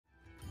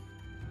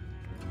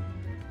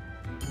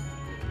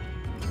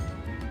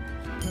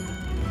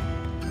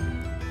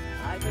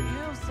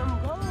some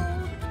gold.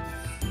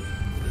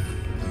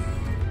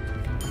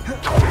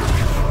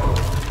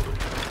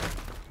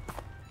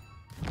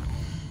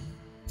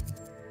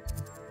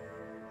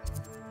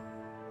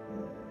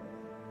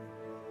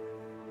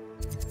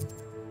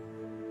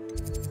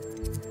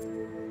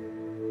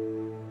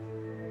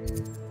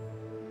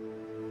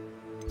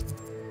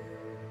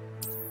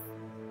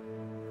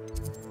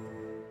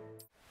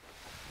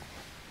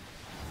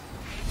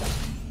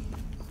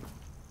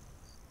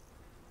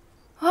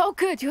 Oh,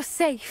 good, you're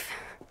safe.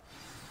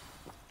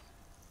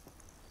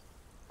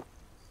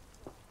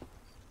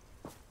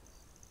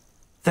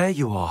 There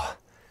you are.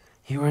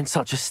 You were in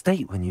such a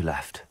state when you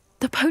left.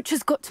 The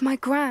poachers got to my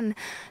gran.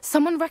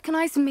 Someone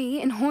recognized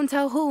me in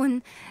Horntail Hall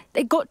and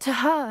they got to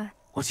her.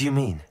 What do you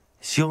mean?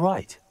 Is she all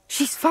right?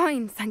 She's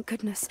fine, thank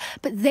goodness.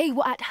 But they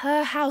were at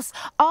her house,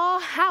 our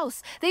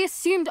house. They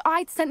assumed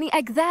I'd sent the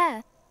egg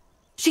there.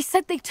 She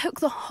said they took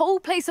the whole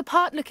place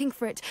apart looking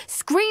for it,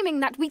 screaming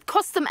that we'd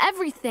cost them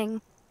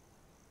everything.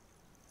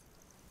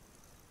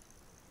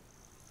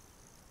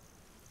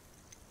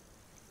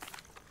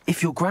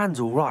 If your gran's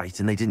all right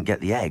and they didn't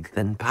get the egg,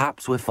 then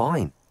perhaps we're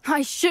fine.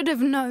 I should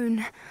have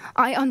known.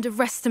 I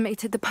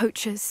underestimated the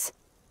poachers.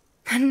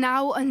 And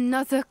now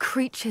another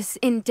creature's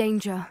in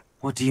danger.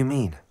 What do you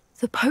mean?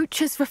 The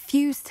poachers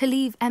refused to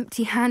leave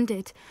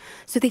empty-handed,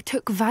 so they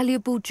took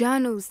valuable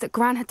journals that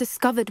Gran had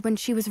discovered when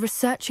she was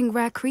researching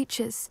rare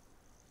creatures.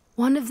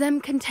 One of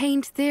them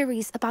contained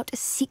theories about a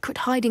secret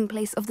hiding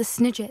place of the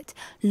Snidget,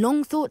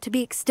 long thought to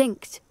be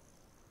extinct.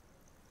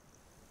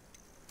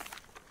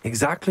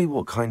 Exactly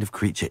what kind of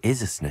creature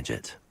is a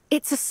Snidget?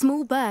 It's a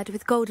small bird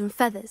with golden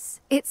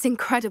feathers. It's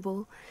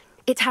incredible.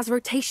 It has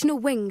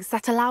rotational wings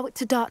that allow it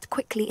to dart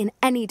quickly in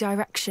any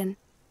direction.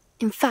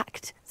 In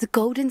fact, the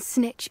golden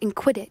snitch in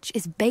Quidditch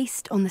is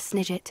based on the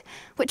Snidget,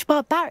 which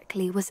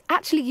barbarically was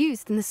actually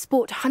used in the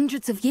sport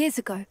hundreds of years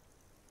ago.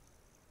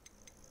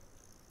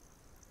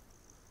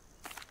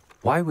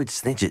 Why would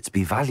Snidgets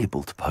be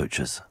valuable to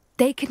poachers?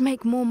 They could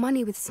make more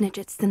money with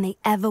Snidgets than they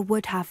ever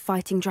would have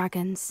fighting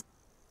dragons.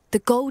 The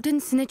golden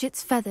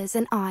Snidget's feathers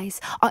and eyes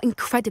are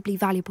incredibly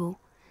valuable.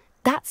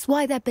 That's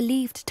why they're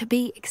believed to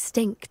be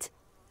extinct.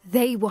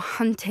 They were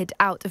hunted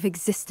out of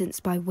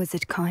existence by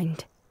wizard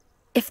kind.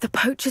 If the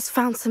poachers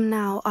found some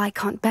now, I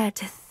can't bear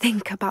to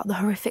think about the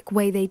horrific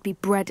way they'd be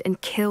bred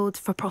and killed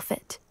for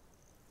profit.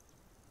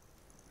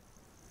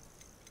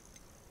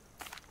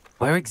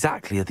 Where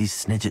exactly are these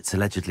Snidgets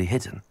allegedly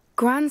hidden?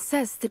 Gran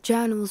says the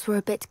journals were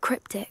a bit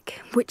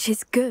cryptic, which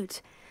is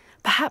good.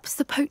 Perhaps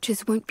the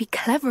poachers won't be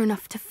clever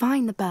enough to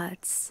find the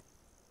birds.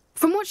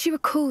 From what she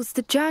recalls,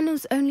 the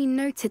journals only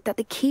noted that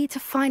the key to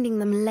finding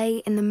them lay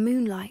in the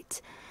moonlight.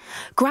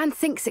 Gran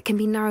thinks it can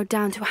be narrowed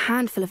down to a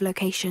handful of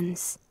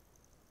locations.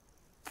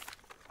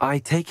 I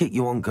take it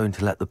you aren't going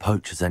to let the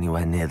poachers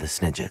anywhere near the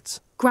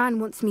Snidgets. Gran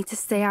wants me to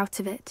stay out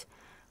of it,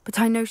 but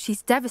I know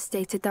she's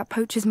devastated that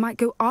poachers might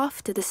go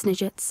after the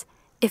Snidgets,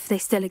 if they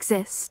still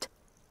exist.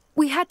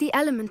 We had the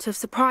element of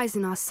surprise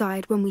on our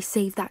side when we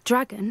saved that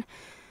dragon,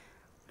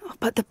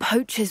 but the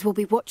poachers will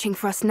be watching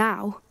for us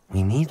now.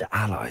 We need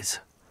allies.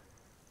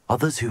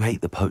 Others who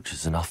hate the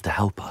poachers enough to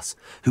help us,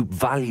 who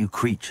value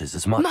creatures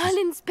as much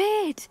Merlin's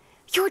beard!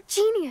 You're a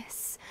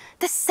genius!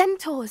 The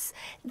Centaurs!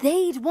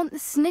 They'd want the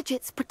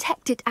Snidgets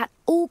protected at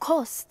all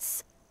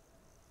costs.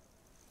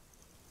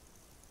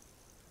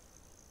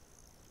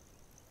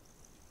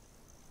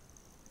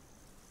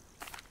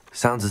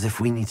 Sounds as if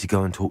we need to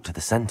go and talk to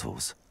the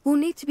Centaurs. We'll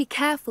need to be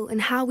careful in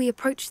how we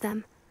approach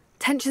them.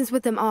 Tensions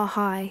with them are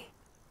high.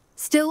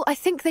 Still, I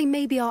think they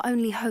may be our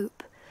only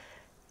hope.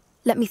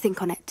 Let me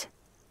think on it.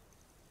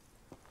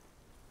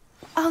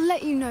 I'll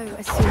let you know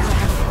as soon as I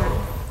have a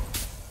plan.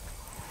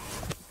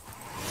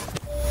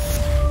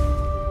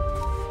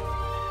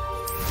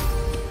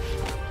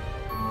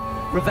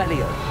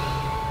 Revelio.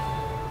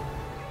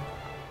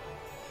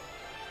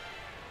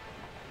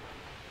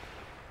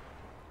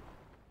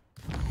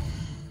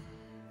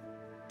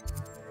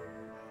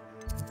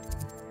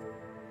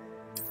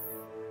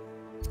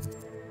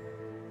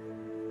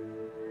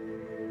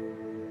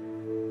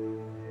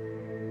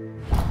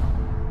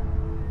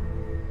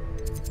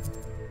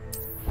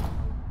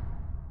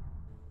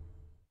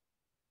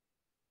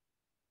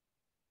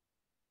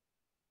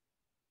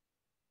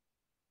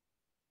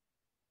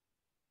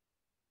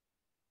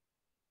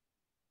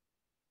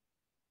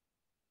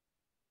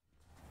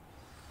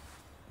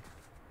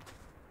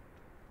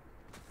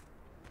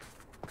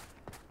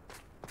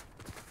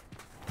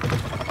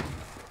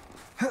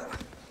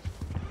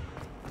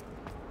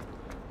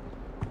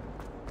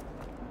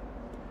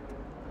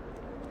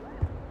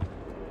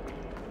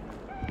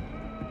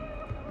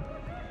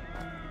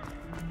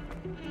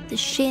 The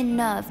sheer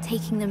nerve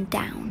taking them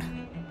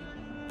down.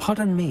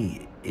 Pardon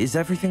me, is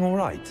everything all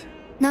right?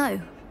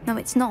 No,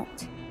 it's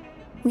not.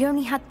 We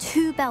only had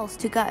 2 bells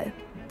to go,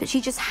 but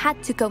she just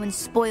had to go and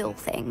spoil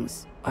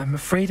things. I'm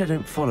afraid I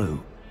don't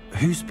follow.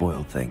 Who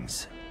spoiled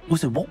things?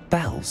 Also, what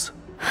bells?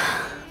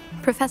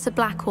 Professor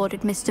Black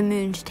ordered Mr.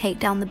 Moon to take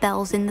down the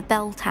bells in the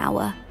bell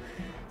tower.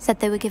 Said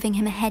they were giving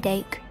him a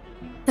headache.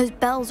 Those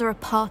bells are a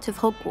part of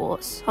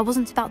Hogwarts. I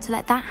wasn't about to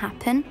let that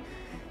happen.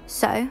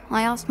 So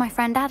I asked my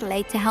friend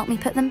Adelaide to help me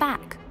put them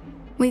back.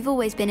 We've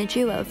always been a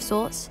duo of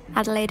sorts,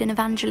 Adelaide and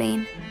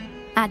Evangeline.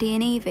 Addie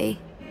and Evie.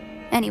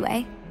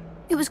 Anyway,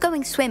 it was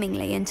going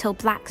swimmingly until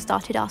Black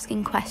started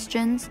asking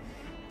questions.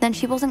 Then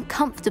she wasn't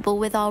comfortable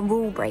with our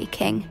rule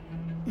breaking.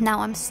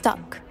 Now I'm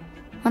stuck,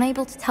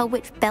 unable to tell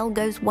which bell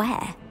goes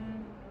where.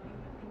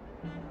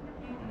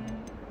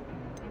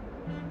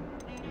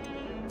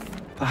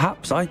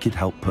 Perhaps I could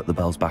help put the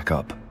bells back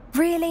up.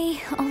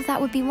 Really? Oh, that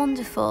would be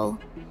wonderful.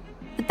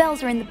 The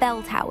bells are in the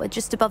bell tower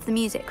just above the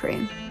music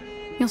room.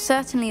 You're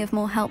certainly of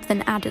more help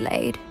than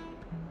Adelaide.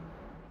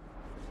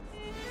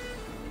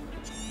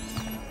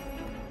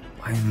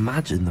 I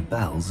imagine the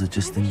bells are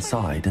just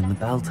inside in the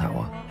bell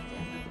tower.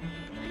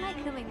 I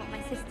like knowing what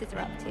my sisters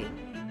are up to.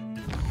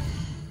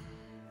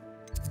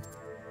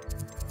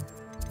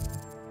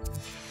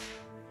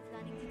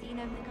 Learning to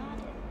genome the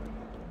garden.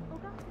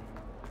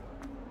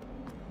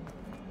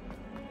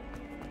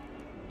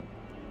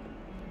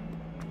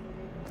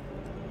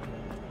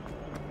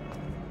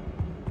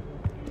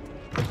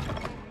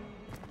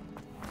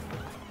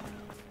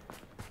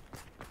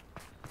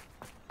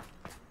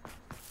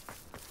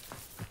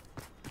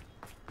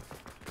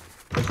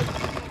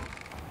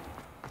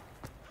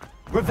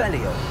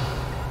 Revelio.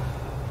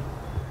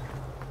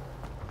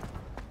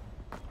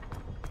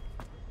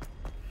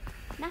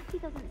 Natty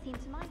doesn't seem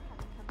to mind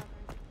having her mother.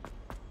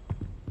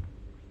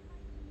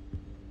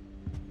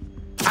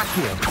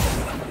 Accio.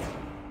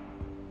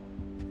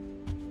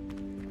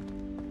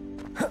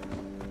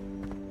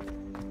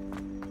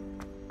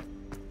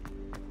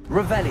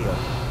 Revelio.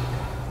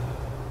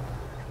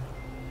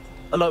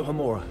 Aloha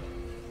Mora.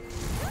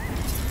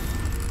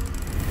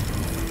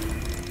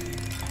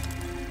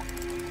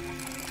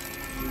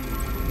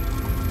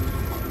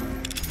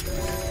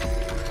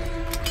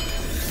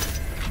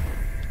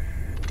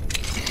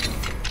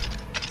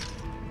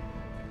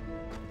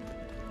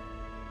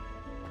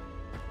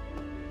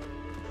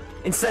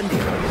 Incendio.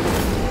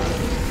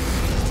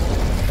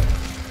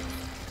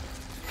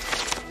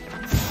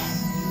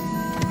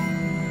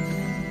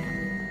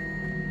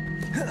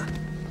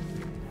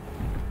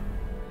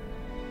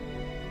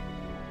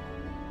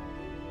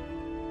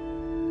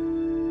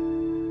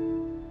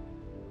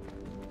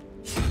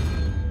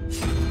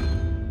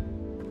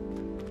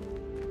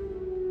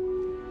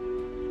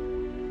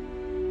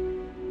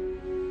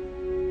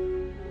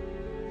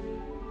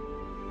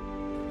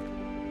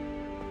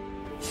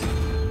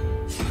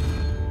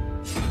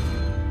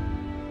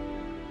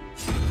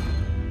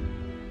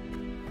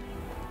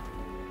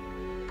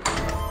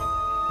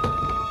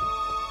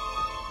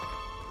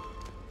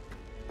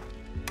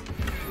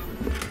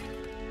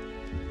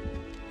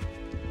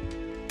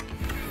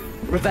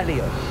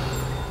 Revelio.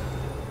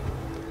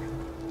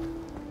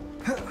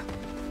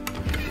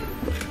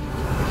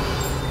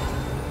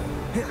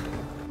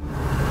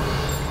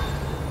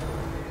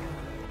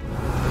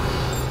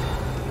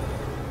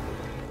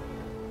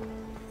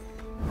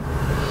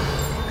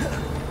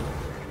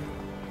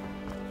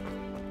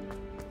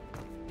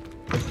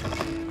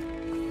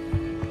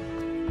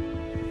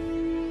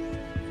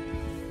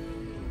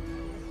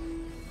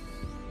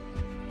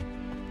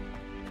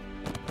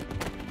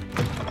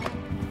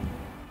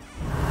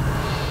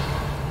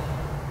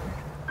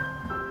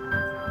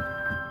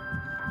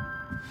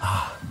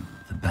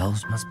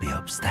 Bells must be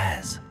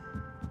upstairs.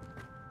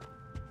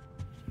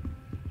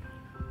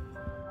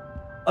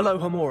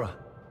 Aloha Mora.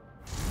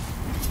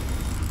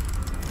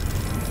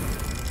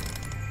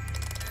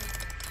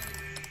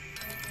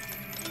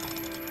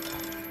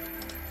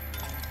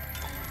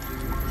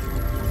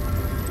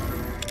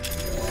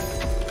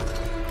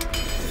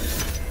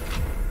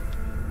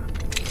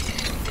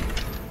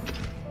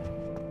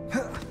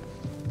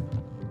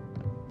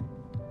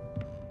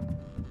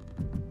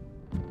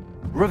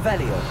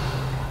 Revelio.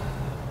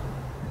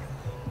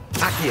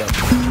 Accio.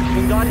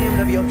 Wingardium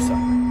Leviosa.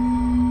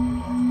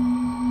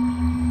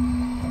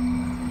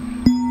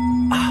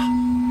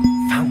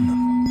 Found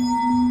them.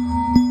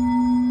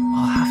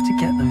 I'll have to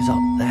get those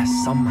up there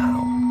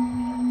somehow.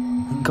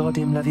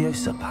 Wingardium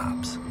Leviosa,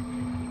 perhaps.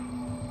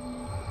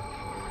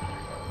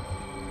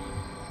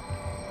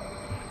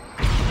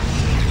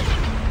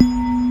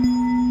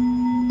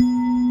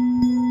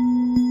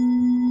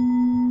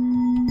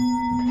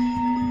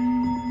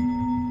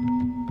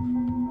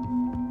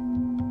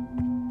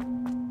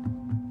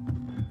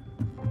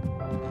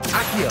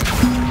 Accio.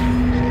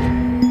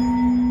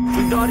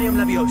 Wingardium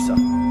Leviosa.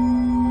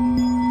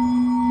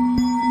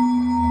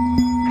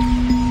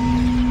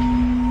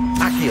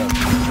 Accio.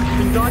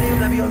 Wingardium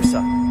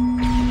Leviosa.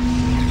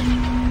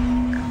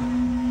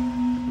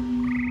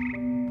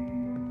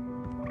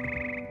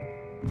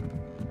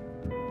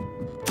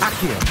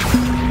 Accio.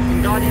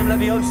 Wingardium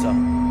Leviosa.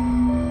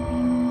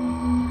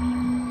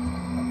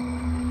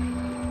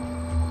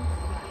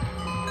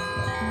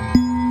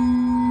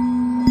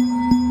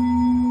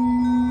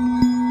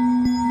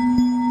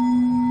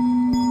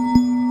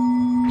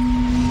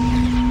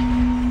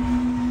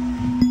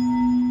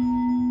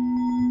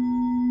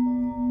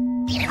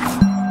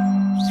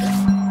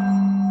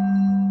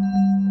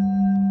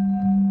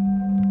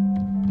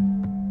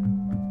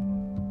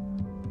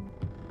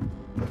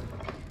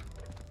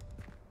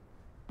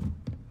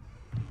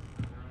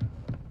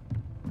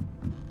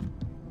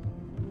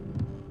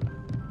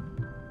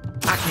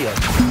 Accio.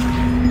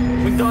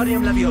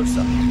 Wingardium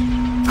Leviosa.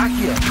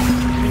 Accio.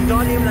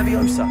 Wingardium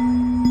Leviosa.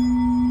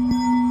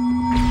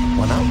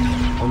 One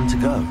up, one to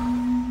go.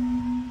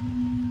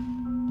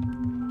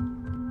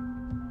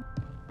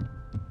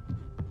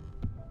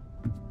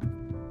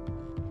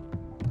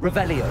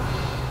 Revelio.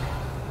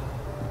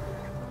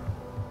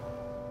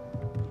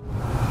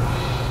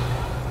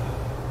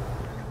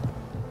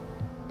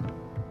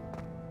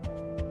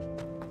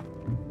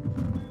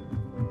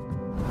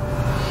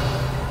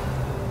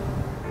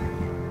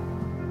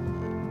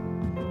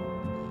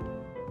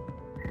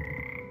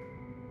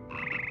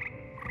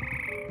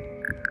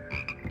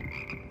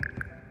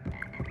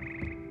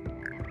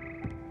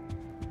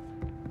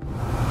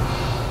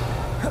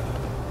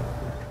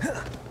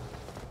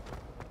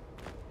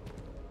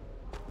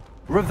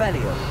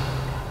 Revelio.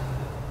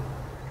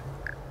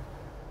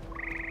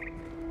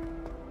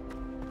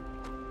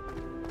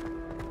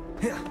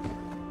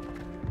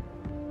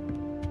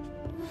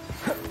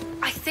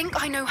 I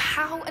think I know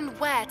how and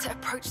where to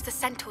approach the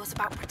Centaurs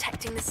about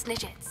protecting the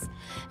Snidgets.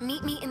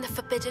 Meet me in the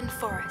Forbidden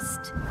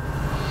Forest.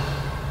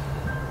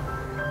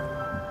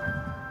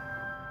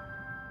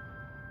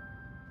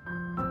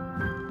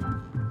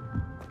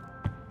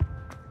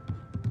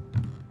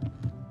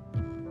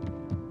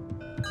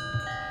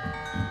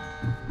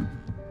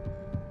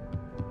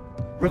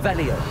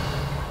 Revelio.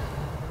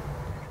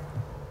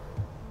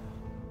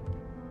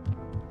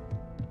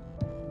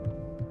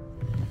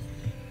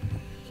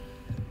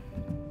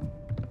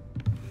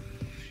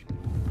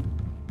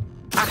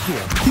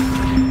 Accio.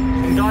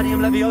 Wingardium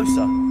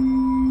Leviosa.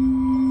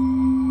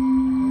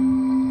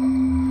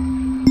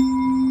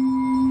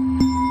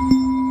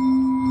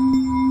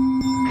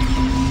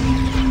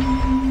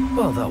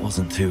 Well, that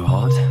wasn't too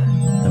hard.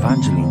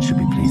 Evangeline should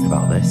be pleased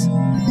about this,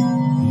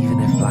 even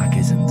if Black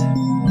isn't.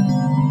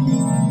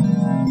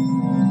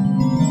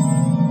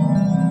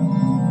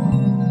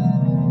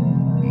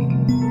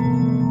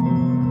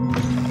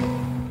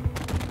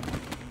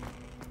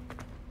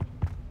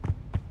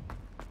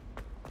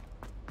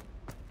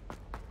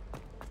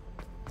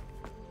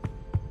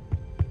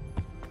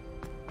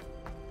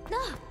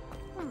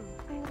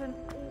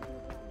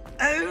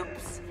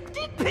 Oops!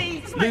 Did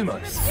Pete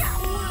Lumos!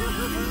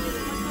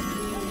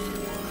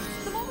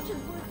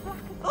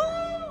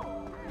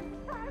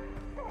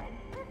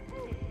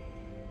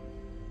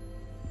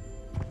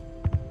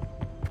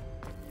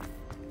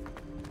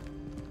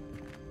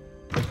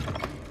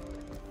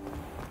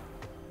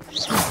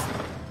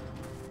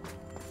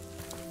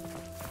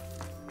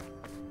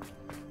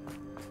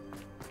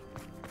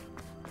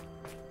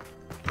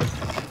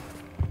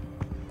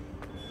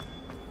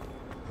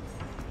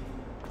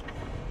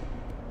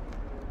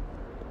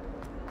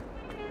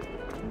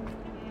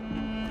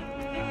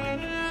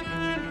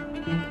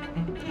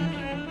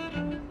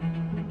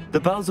 The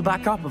bells are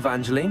back up,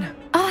 Evangeline.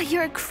 Ah,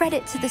 you're a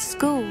credit to the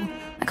school.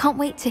 I can't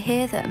wait to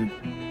hear them.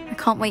 I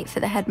can't wait for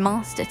the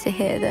headmaster to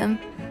hear them.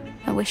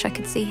 I wish I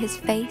could see his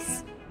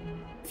face.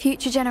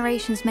 Future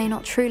generations may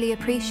not truly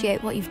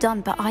appreciate what you've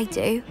done, but I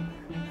do.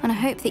 And I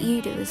hope that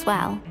you do as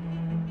well.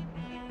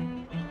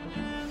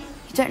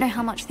 You don't know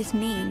how much this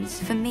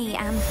means, for me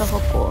and for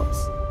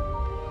Hogwarts.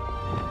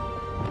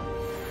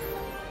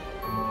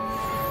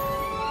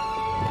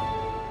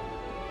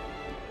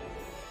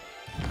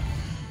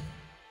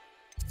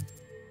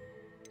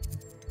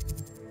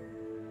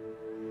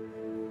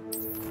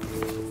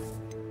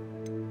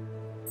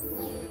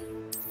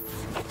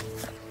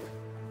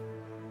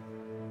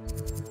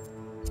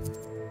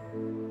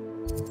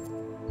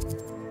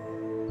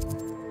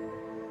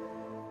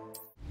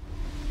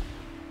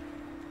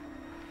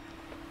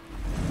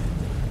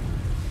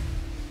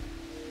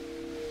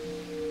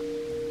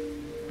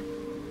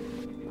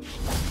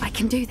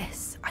 I can do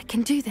this. I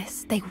can do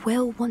this. They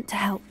will want to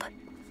help.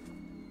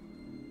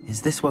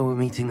 Is this where we're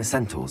meeting the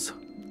Centaurs?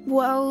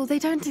 Well, they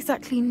don't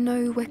exactly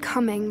know we're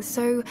coming,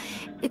 so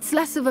it's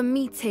less of a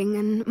meeting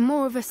and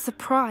more of a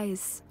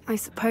surprise, I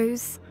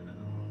suppose.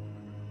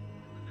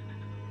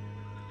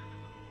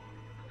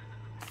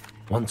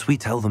 Once we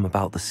tell them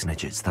about the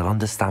Snidgets, they'll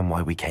understand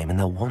why we came and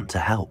they'll want to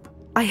help.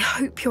 I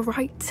hope you're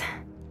right.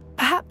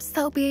 Perhaps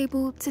they'll be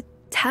able to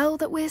tell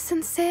that we're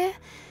sincere.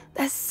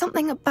 There's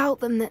something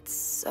about them that's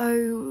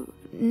so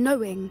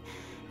knowing.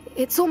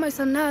 It's almost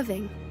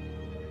unnerving.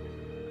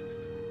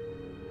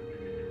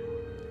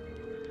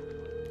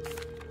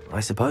 I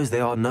suppose they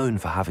are known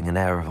for having an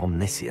air of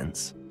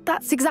omniscience.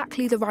 That's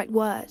exactly the right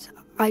word.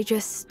 I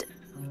just...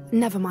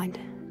 never mind.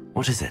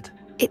 What is it?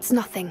 It's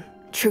nothing,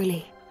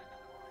 truly.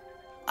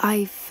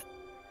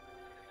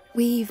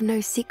 We've no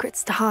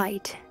secrets to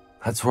hide.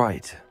 That's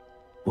right.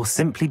 We'll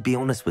simply be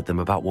honest with them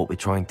about what we're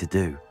trying to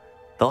do.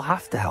 They'll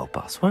have to help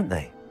us, won't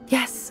they?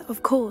 Yes,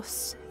 of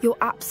course. You're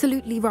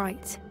absolutely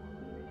right.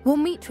 We'll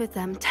meet with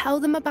them, tell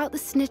them about the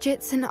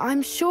Snidgets, and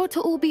I'm sure to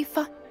all be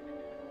fine.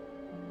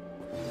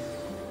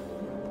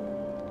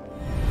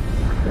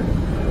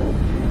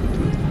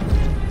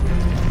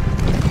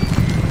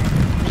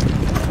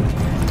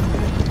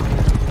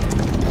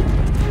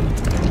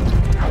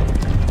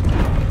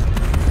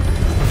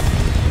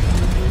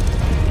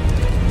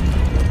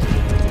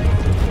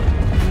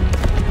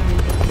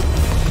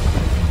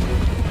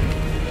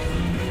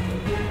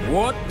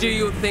 do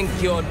you think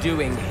you're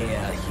doing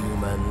here,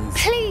 humans?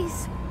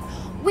 Please!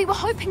 We were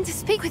hoping to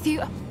speak with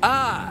you.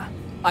 Ah!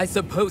 I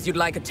suppose you'd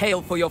like a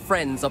tale for your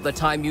friends of the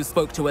time you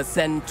spoke to a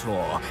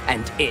centaur,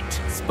 and it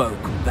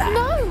spoke back.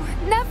 No,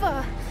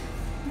 never.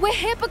 We're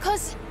here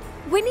because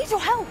we need your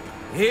help.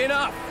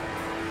 Enough!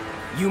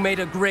 You made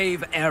a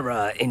grave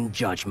error in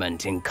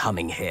judgment in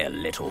coming here,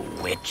 little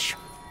witch.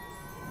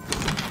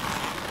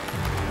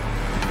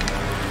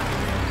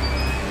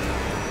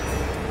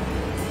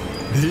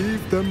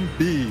 Leave them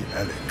be,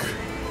 Alec.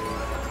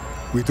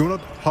 We do not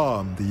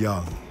harm the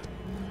young.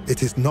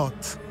 It is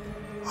not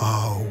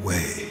our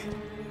way.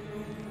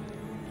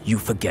 You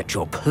forget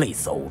your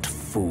place, old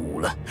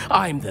fool.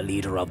 I'm the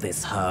leader of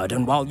this herd,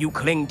 and while you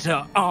cling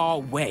to our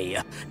way,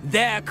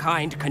 their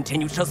kind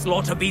continue to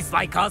slaughter beasts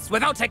like us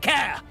without a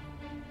care!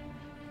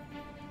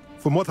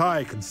 From what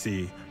I can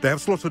see, they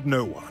have slaughtered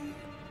no one.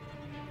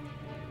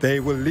 They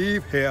will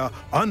leave here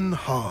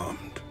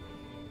unharmed.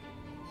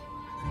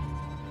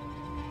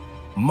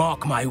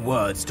 Mark my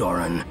words,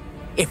 Doran.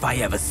 If I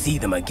ever see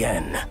them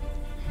again,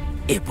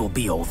 it will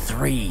be all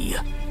 3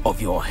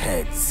 of your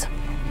heads.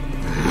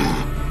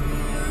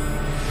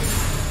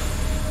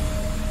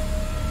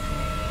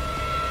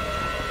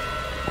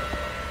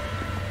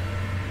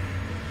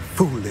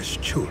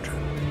 Foolish children.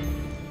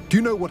 Do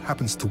you know what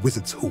happens to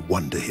wizards who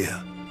wander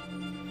here?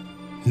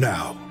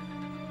 Now,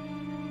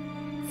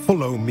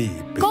 follow me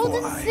before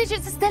Golden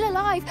Snidgets are still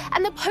alive,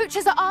 and the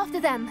poachers are after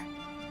them.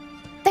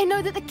 They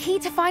know that the key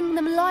to finding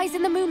them lies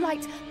in the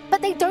moonlight,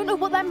 but they don't know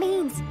what that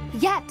means,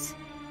 yet.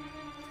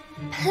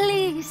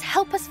 Please,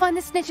 help us find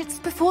the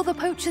Snidgets before the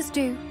poachers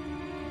do.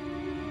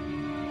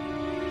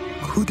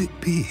 Could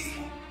it be?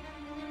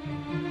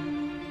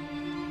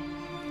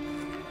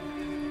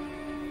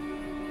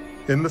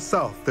 In the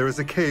south, there is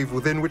a cave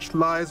within which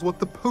lies what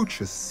the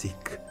poachers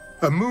seek.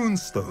 A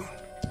moonstone.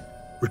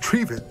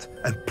 Retrieve it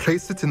and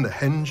place it in the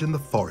henge in the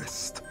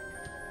forest.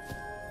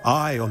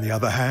 I, on the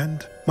other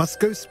hand, must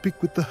go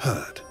speak with the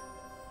herd.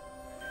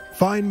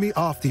 Find me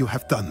after you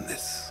have done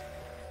this.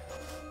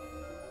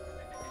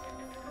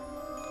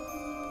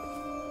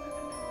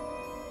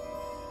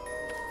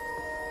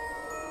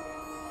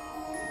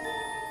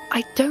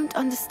 I don't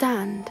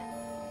understand.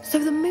 So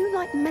the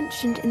moonlight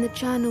mentioned in the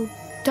journal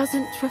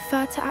doesn't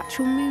refer to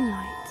actual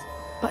moonlight,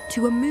 but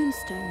to a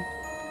moonstone.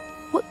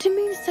 What do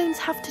moonstones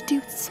have to do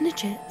with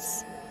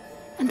Snidgets?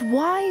 And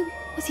why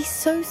was he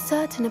so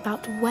certain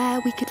about where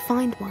we could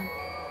find one?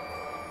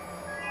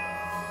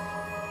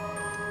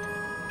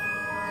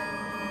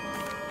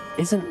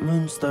 Isn't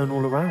moonstone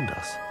all around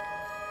us?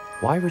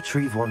 Why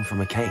retrieve one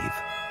from a cave?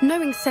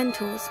 Knowing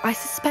Centaurs, I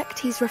suspect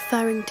he's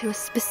referring to a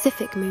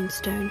specific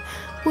moonstone.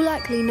 We'll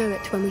likely know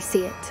it when we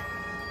see it.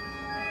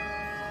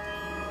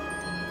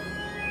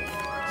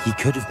 He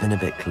could have been a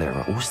bit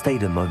clearer, or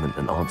stayed a moment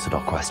and answered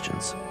our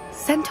questions.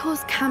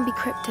 Centaurs can be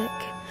cryptic.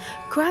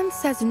 Gran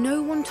says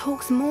no one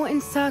talks more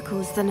in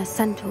circles than a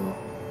centaur.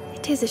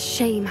 It is a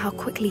shame how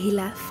quickly he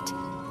left.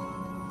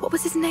 What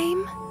was his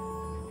name?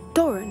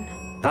 Doran.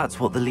 That's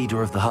what the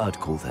leader of the herd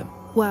called him.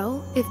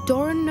 Well, if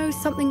Doran knows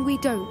something we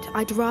don't,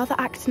 I'd rather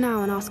act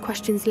now and ask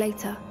questions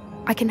later.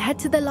 I can head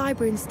to the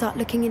library and start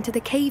looking into the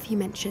cave you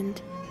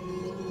mentioned.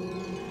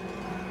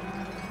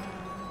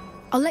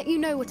 I'll let you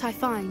know what I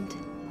find.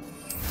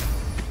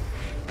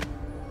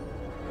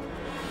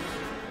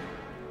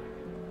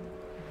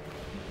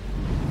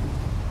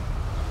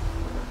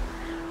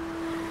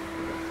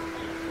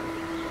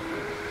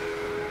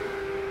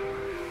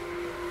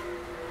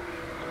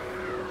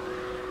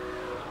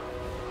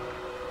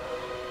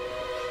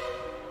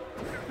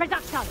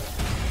 Reduction!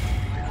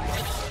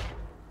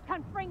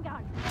 Confringo!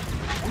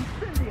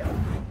 Incendio!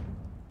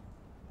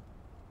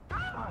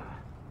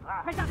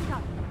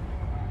 Reduction!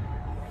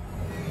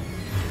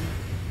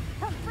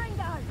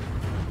 Confringo!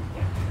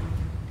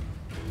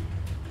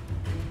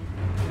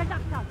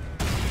 Reduction!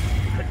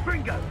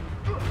 Confringo!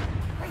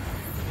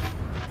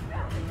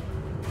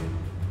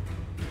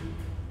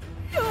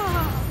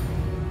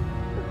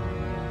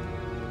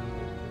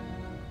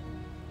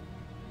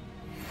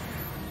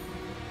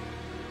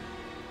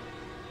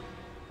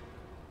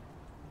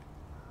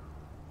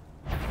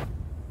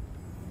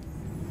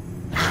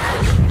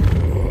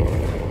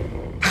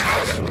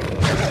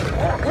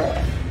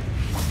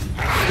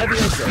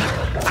 Levioso,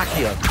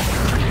 Accio,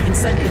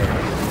 Incendio,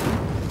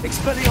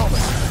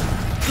 Expelliarmus,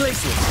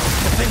 Glacius,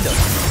 Defender.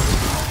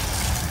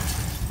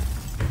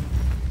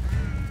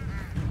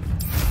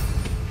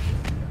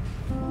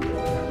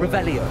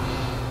 Revelio.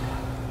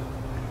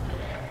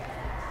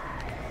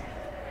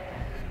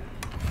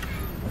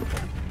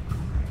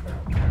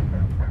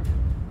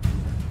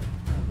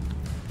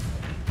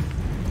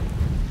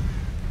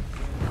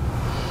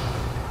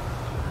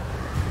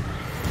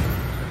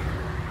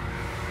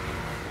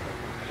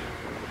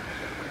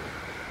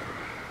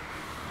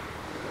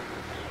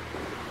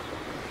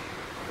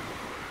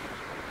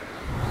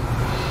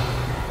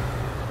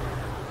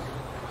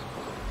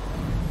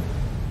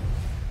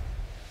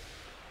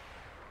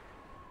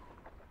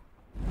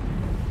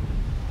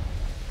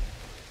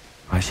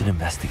 I should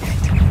investigate.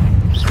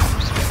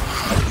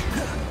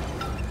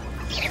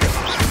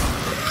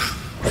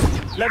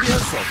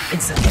 Levioso!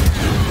 Incendio!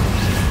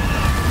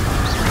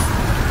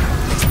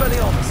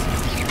 Expelliarmus!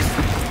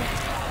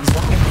 Is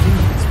that what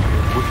humans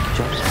would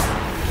jump?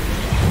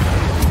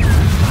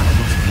 That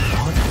must be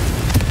odd.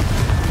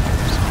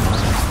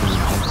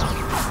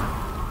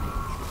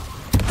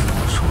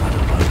 I'm sure I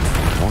don't know.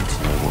 I want to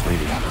know what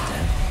really happened to him.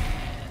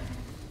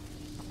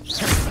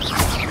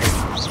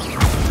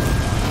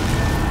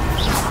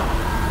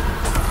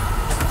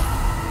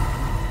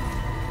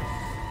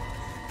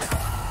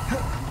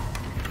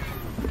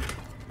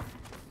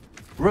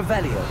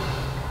 Revelio.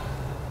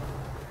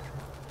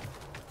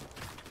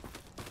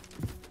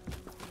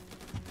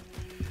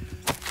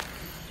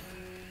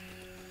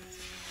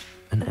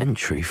 An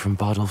entry from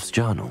Bardolph's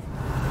journal.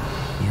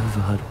 He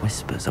overheard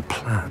whispers, a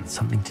plan,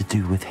 something to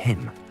do with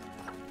him.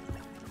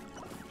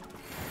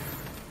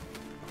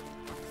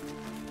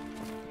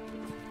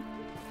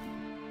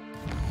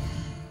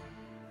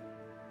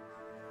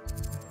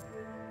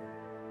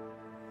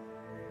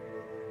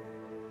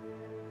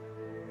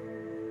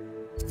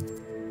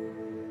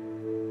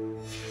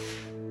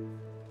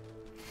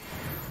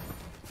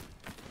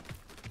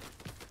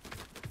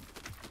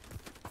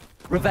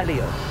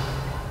 Revelio.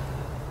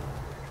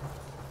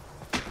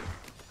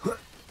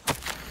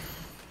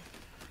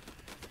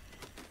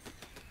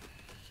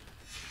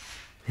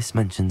 This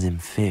mentions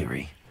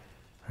Inferi,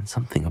 and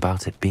something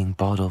about it being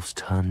Bardolph's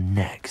turn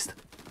next.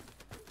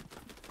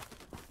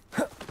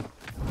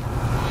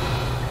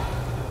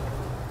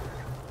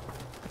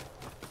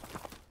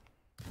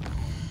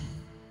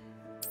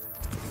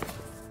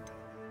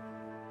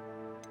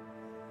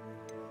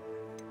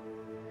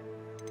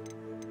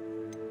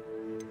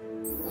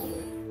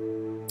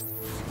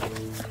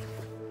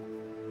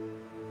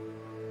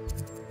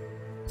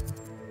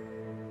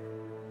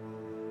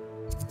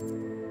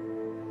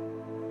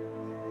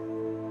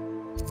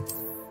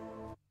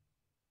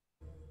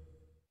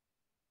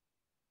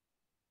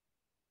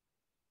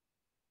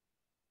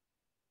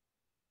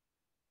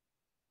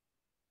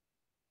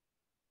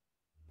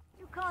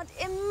 Can't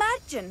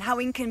imagine how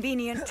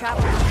inconvenient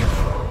travel.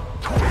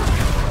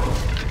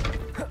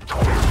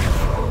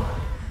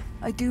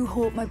 I do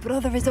hope my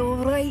brother is all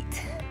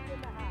right.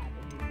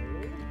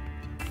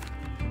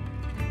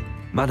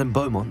 Madame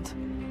Beaumont,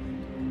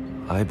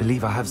 I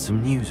believe I have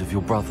some news of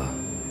your brother.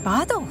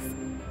 Bardolph?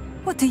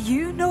 What do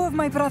you know of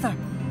my brother?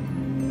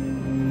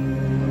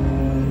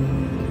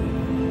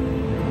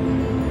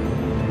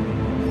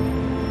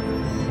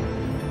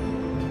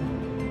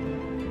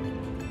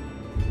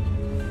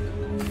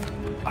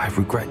 I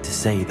regret to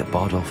say that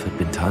Bardolph had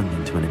been turned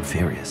into an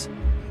Inferius,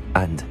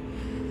 and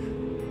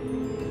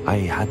I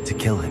had to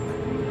kill him.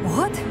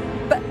 What?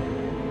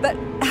 But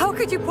how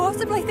could you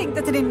possibly think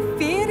that an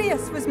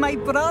Inferius was my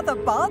brother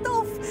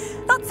Bardolph?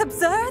 That's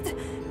absurd!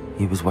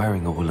 He was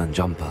wearing a woolen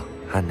jumper,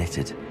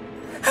 hand-knitted.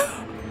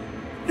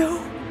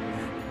 No.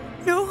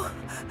 No.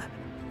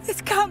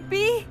 This can't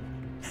be.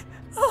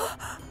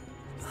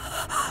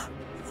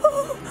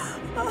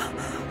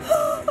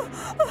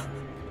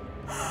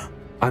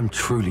 I'm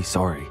truly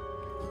sorry.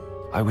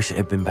 I wish it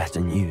had been better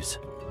news.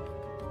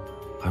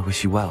 I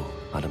wish you well,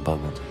 Madame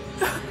Beaumont.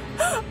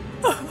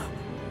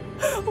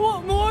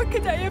 What more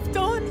could I have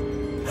done?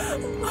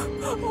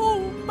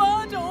 Oh,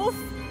 Bardolph!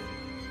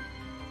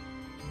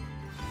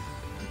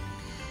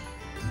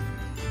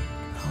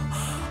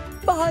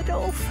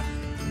 Bardolph,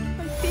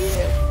 my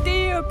dear,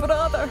 dear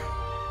brother.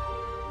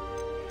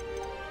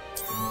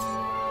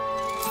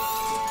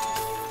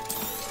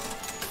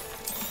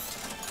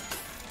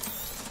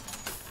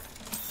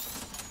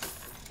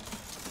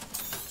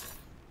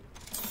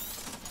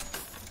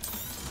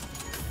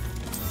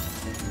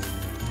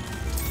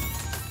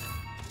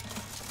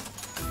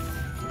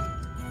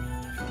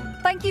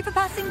 Thank you for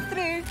passing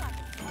through.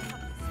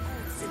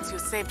 Since you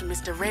saved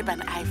Mr. Rib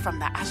and I from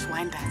the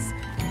Ashwinders,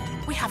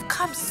 we have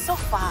come so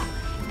far.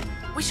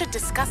 We should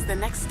discuss the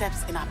next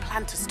steps in our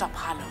plan to stop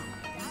Hallow.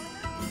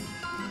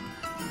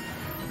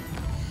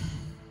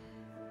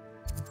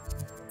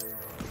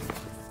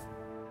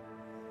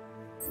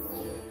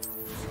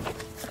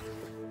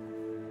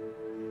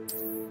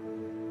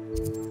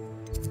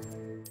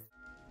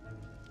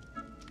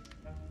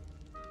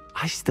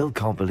 I still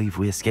can't believe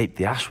we escaped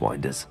the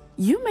Ashwinders.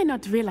 You may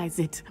not realize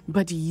it,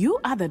 but you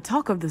are the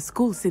talk of the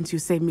school since you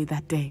saved me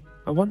that day.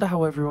 I wonder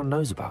how everyone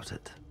knows about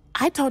it.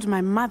 I told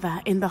my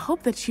mother in the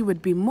hope that she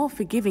would be more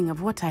forgiving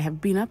of what I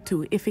have been up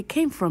to if it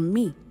came from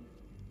me.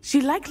 She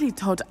likely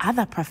told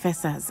other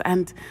professors,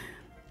 and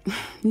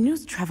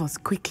news travels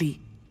quickly.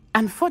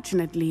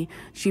 Unfortunately,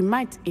 she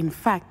might, in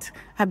fact,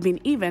 have been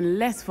even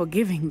less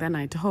forgiving than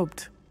I'd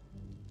hoped.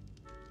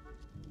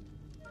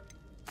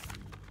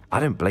 I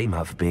don't blame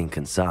her for being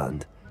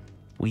concerned.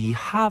 We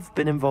have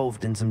been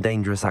involved in some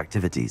dangerous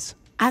activities.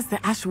 As the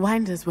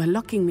Ashwinders were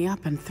locking me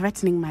up and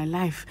threatening my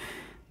life,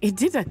 it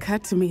did occur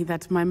to me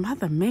that my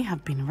mother may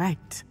have been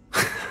right.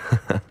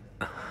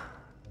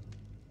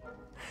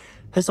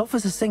 Has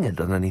Officer Singer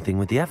done anything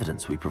with the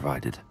evidence we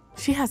provided?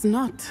 She has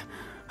not.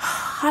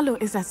 Hallow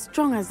is as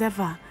strong as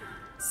ever.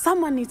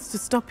 Someone needs to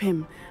stop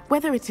him,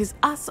 whether it is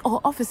us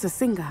or Officer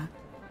Singer.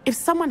 If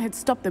someone had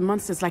stopped the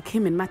monsters like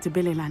him in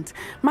Matabeleland,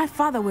 my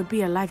father would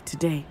be alive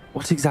today.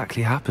 What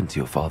exactly happened to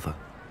your father?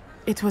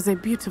 It was a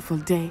beautiful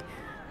day.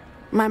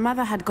 My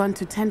mother had gone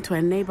to tend to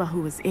a neighbor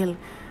who was ill,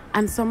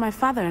 and so my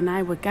father and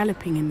I were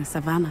galloping in the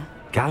savannah.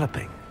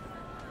 Galloping?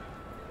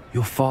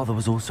 Your father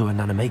was also an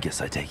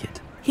animagus, I take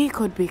it? He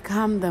could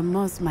become the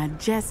most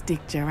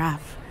majestic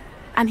giraffe,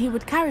 and he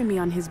would carry me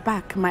on his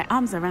back, my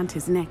arms around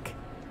his neck.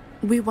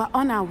 We were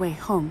on our way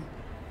home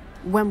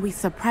when we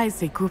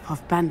surprised a group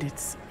of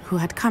bandits who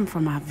had come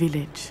from our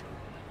village.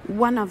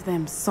 One of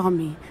them saw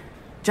me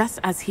just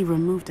as he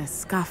removed a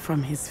scarf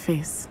from his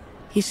face.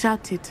 He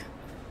shouted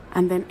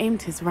and then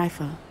aimed his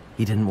rifle.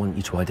 He didn't want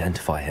you to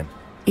identify him.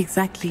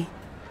 Exactly.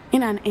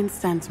 In an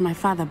instant, my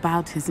father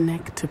bowed his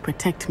neck to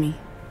protect me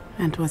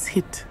and was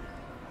hit.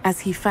 As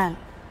he fell,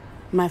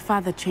 my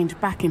father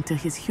changed back into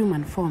his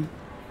human form.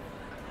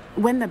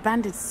 When the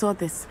bandits saw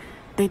this,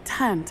 they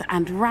turned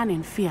and ran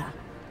in fear.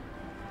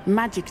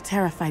 Magic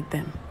terrified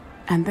them,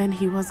 and then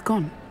he was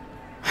gone.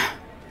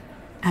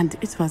 And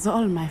it was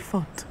all my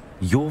fault.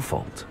 Your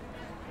fault?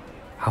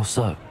 How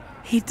so?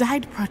 He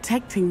died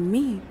protecting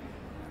me.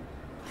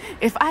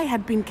 If I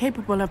had been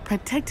capable of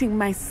protecting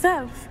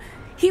myself,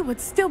 he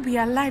would still be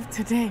alive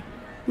today.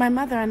 My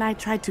mother and I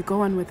tried to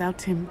go on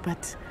without him,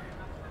 but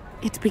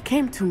it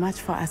became too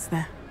much for us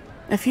there.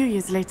 A few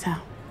years later,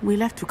 we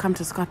left to come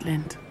to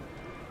Scotland.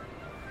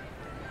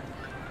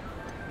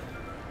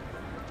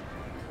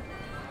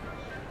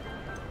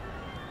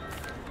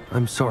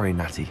 I'm sorry,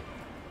 Natty.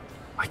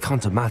 I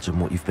can't imagine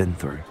what you've been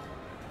through.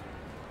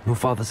 Your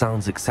father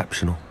sounds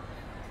exceptional.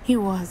 He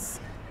was.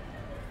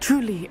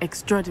 Truly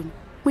extraordinary.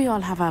 We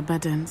all have our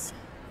burdens.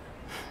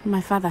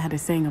 My father had a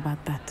saying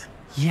about that.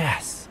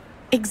 Yes.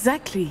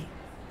 Exactly.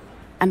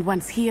 And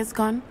once he is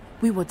gone,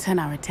 we will turn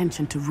our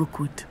attention to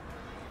Rookwood.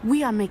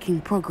 We are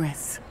making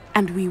progress,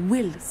 and we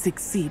will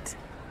succeed.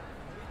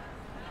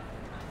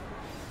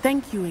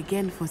 Thank you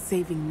again for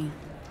saving me.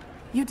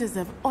 You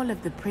deserve all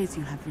of the praise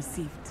you have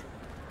received.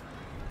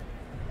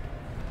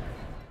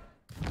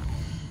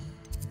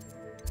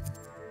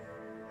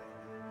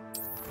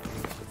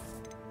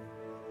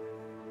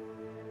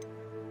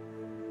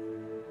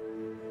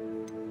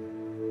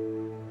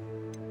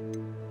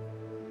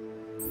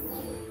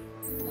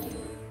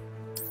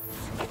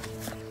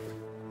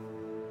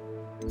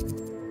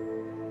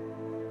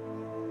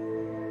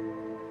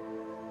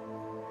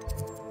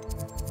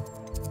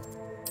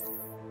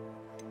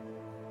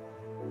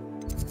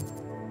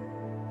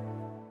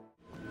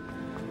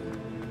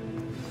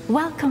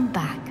 Welcome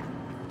back.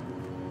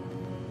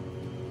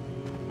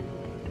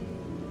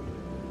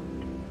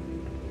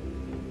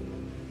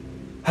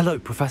 Hello,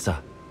 Professor.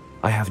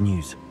 I have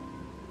news.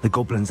 The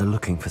goblins are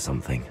looking for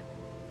something.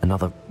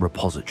 Another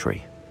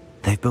repository.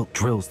 They've built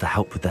drills to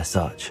help with their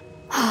search.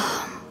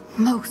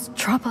 Most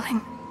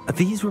troubling. Are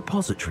these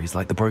repositories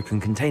like the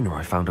broken container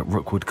I found at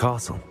Rookwood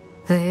Castle?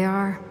 They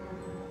are.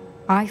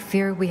 I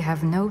fear we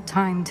have no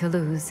time to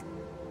lose.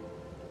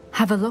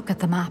 Have a look at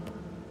the map.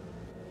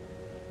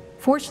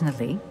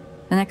 Fortunately,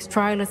 the next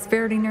trial is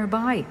fairly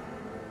nearby.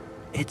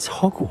 It's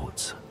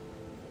Hogwarts.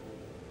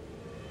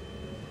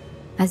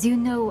 As you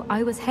know,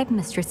 I was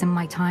headmistress in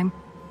my time.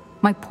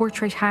 My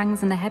portrait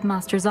hangs in the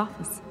headmaster's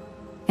office.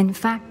 In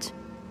fact,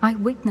 I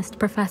witnessed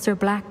Professor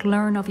Black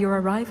learn of your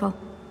arrival.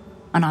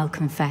 And I'll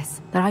confess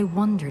that I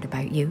wondered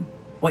about you.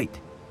 Wait,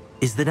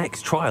 is the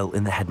next trial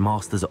in the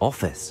headmaster's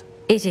office?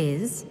 It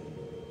is.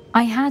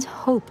 I had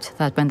hoped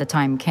that when the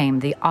time came,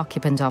 the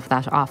occupant of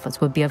that office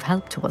would be of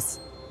help to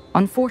us.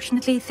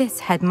 Unfortunately,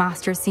 this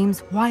headmaster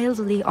seems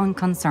wildly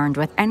unconcerned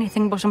with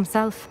anything but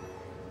himself.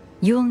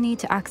 You'll need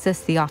to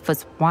access the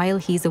office while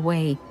he's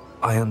away.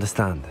 I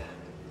understand.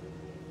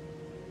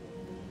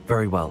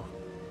 Very well.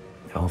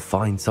 I'll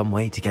find some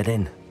way to get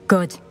in.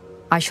 Good.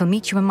 I shall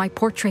meet you in my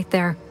portrait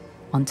there.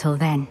 Until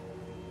then.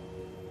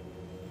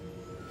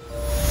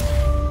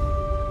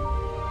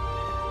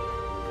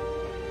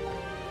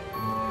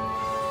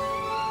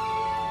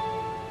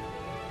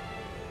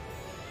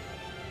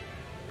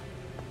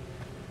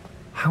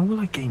 How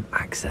will I gain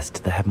access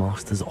to the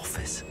headmaster's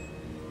office?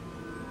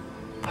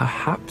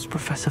 Perhaps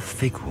Professor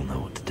Fig will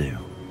know what to do.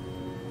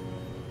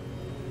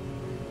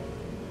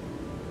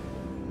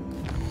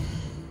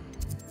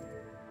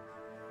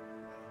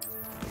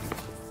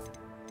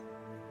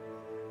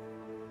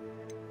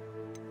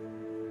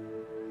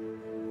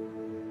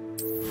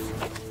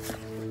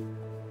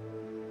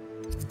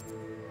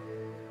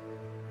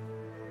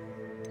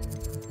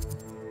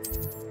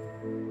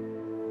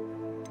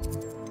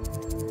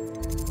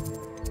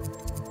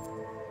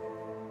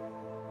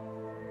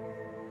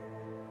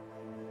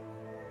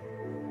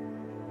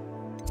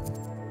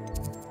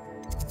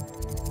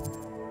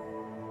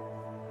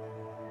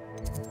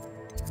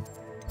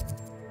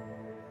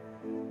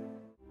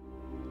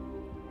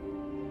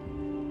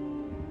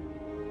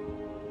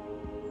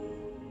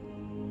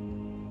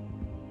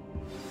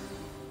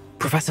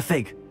 Professor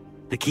Fig,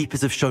 the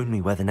Keepers have shown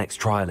me where the next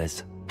trial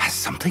is. Has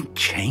something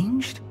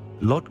changed?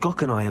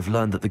 Lodgok and I have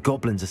learned that the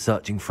goblins are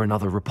searching for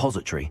another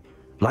repository,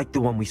 like the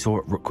one we saw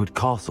at Rookwood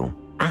Castle,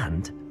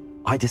 and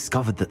I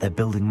discovered that they're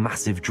building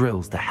massive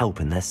drills to help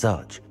in their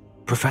search.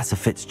 Professor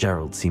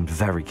Fitzgerald seemed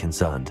very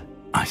concerned.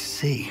 I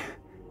see.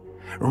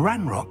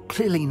 Ranrock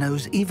clearly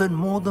knows even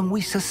more than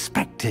we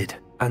suspected.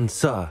 And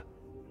sir,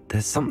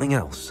 there's something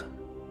else.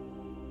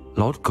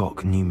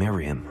 Lodgok knew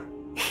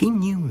Miriam. He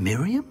knew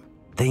Miriam?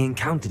 They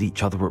encountered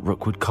each other at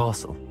Rookwood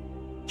Castle.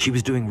 She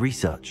was doing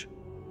research.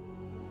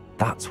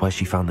 That's where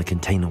she found the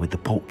container with the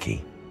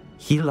portkey.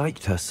 He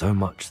liked her so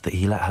much that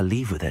he let her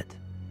leave with it,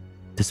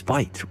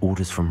 despite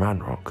orders from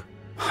Ranrock.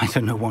 I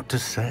don't know what to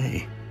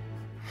say.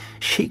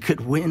 She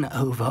could win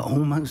over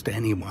almost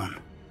anyone.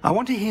 I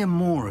want to hear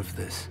more of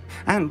this.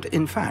 And,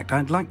 in fact,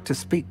 I'd like to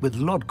speak with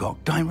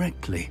Lodgok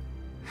directly.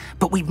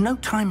 But we've no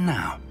time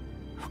now.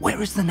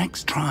 Where is the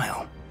next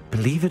trial?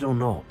 Believe it or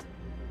not,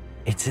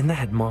 it's in the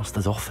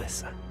headmaster's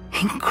office.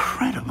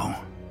 Incredible.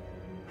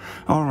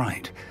 All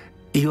right.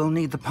 You'll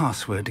need the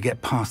password to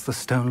get past the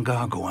stone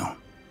gargoyle.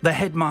 The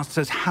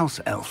headmaster's house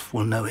elf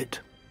will know it.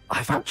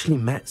 I've actually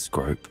met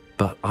Scrope,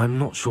 but I'm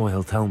not sure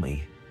he'll tell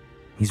me.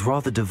 He's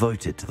rather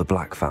devoted to the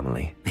Black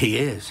family. He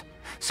is.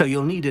 So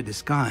you'll need a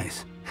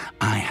disguise.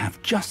 I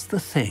have just the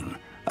thing.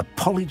 A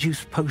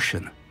polyjuice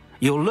potion.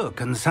 You'll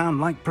look and sound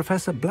like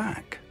Professor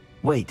Black.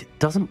 Wait,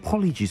 doesn't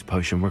polyjuice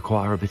potion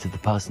require a bit of the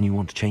person you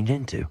want to change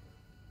into?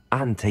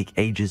 And take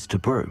ages to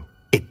brew?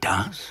 It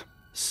does.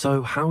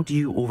 So how do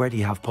you already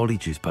have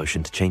polyjuice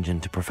potion to change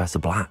into Professor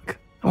Black?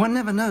 One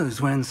never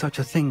knows when such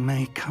a thing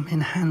may come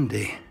in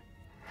handy.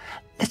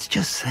 Let's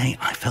just say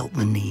I felt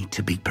the need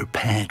to be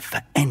prepared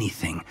for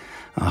anything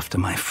after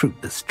my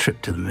fruitless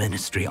trip to the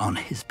Ministry on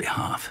his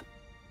behalf.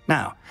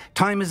 Now,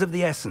 time is of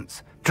the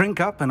essence. Drink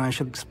up and I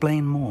shall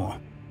explain more.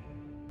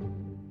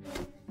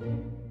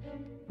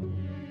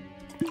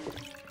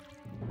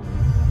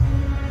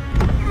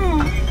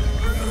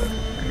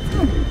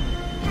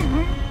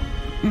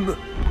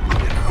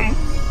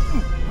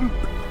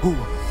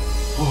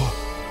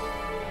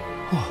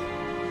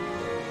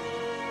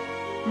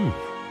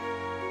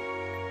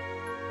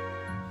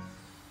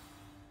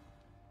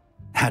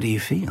 How do you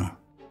feel?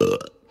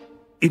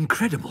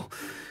 Incredible.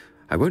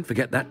 I won't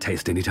forget that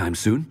taste anytime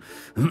soon.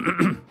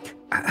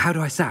 How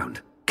do I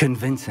sound?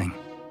 Convincing.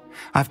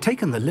 I've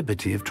taken the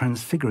liberty of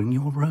transfiguring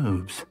your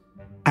robes.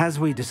 As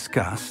we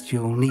discussed,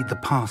 you'll need the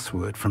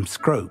password from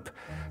Scrope,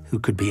 who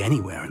could be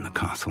anywhere in the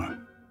castle.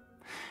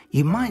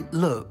 You might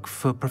look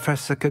for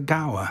Professor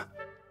Kagawa.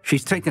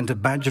 She's taken to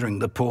badgering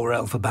the poor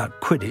elf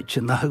about Quidditch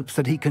in the hopes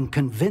that he can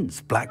convince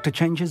Black to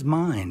change his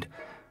mind.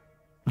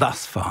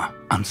 Thus far,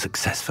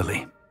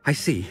 unsuccessfully. I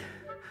see.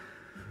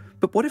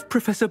 But what if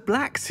Professor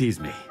Black sees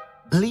me?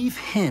 Leave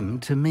him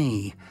to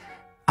me.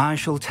 I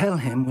shall tell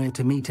him where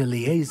to meet a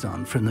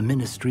liaison from the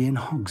Ministry in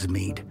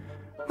Hogsmeade.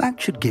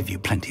 That should give you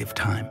plenty of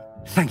time.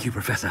 Thank you,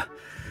 Professor.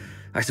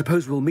 I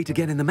suppose we'll meet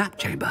again in the map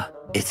chamber.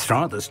 It's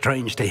rather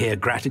strange to hear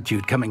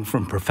gratitude coming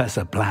from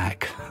Professor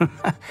Black.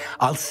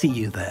 I'll see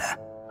you there.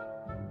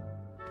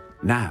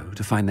 Now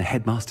to find the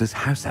headmaster's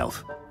house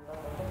elf.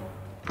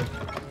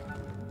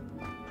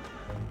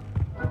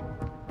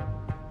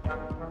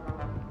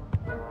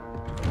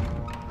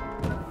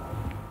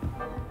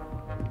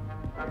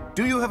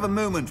 Do you have a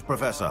moment,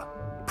 Professor?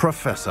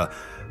 Professor,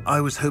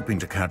 I was hoping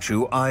to catch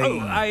you.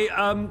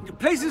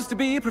 Places to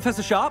be,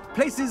 Professor Sharp.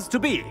 Places to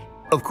be.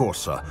 Of course,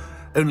 sir.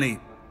 Only,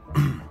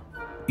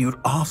 you'd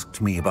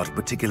asked me about a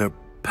particular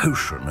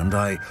potion, and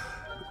I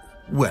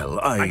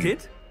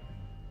did?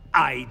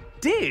 I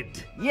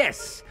did,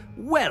 yes.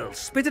 Well,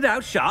 spit it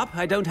out, Sharp.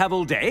 I don't have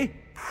all day.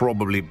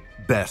 Probably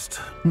best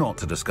not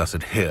to discuss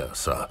it here,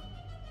 sir.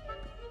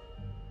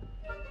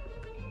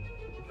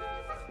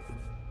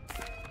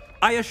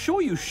 I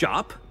assure you,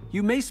 Sharp,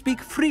 you may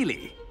speak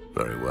freely.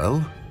 Very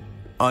well.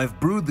 I've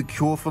brewed the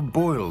cure for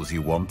boils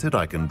you wanted.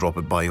 I can drop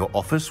it by your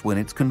office when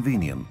it's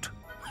convenient.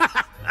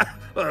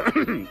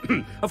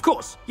 Of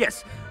course,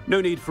 yes. No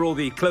need for all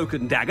the cloak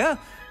and dagger.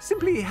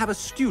 Simply have a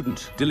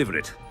student deliver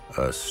it.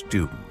 A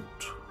student.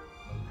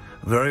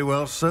 Very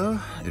well, sir,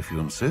 if you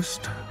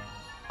insist.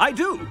 I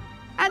do.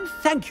 And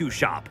thank you,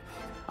 Sharp.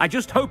 I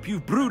just hope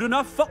you've brewed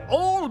enough for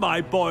all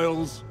my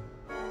boils.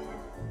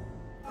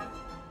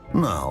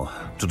 Now,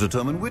 to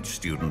determine which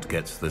student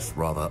gets this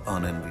rather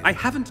unenviable... I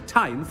haven't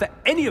time for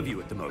any of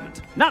you at the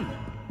moment. None.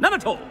 None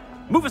at all.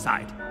 Move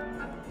aside.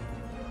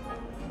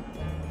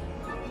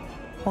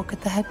 What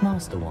could the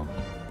headmaster want?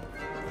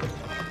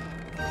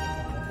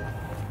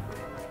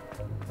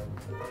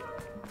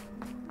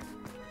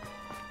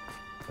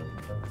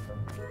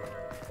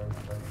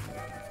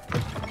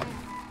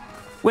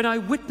 When I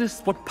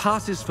witnessed what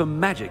passes for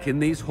magic in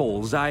these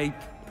halls,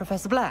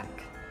 Professor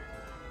Black,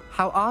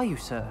 how are you,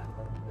 sir?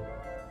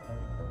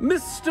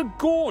 Mr.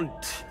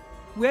 Gaunt,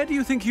 where do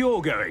you think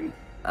you're going?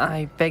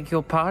 I beg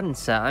your pardon,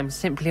 sir. I'm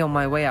simply on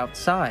my way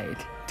outside.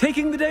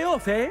 Taking the day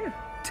off, eh?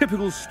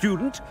 Typical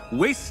student,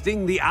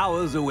 wasting the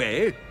hours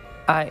away.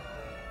 I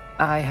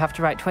have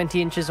to write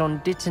 20 inches on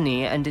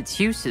Dittany and its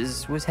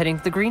uses. Was heading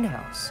to the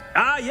greenhouse.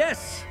 Ah,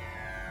 yes.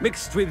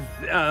 Mixed with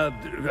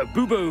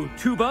bubo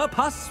tuber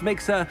pus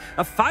makes a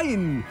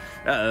fine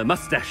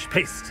mustache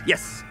paste.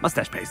 Yes,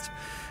 mustache paste.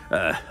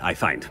 I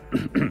find.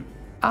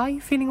 Are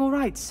you feeling all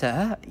right,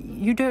 sir?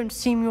 You don't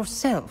seem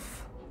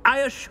yourself.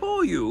 I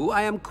assure you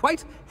I am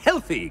quite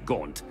healthy,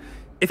 Gaunt.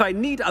 If I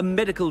need a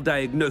medical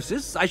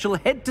diagnosis, I shall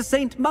head to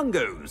St.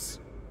 Mungo's.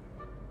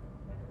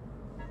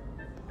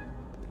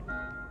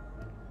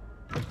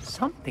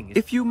 Something is...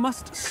 If you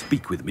must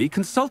speak with me,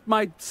 consult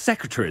my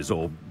secretaries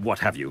or what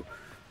have you.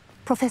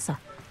 Professor,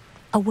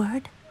 a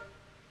word?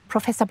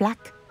 Professor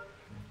Black?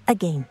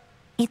 Again,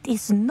 it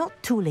is not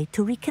too late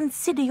to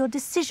reconsider your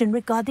decision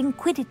regarding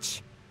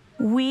Quidditch.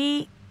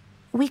 We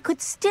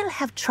could still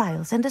have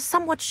trials and a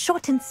somewhat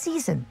shortened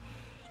season.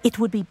 It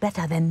would be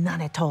better than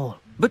none at all.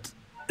 But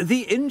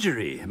the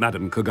injury,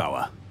 Madam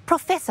Kogawa.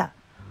 Professor,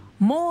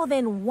 more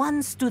than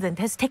one student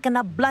has taken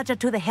a bludger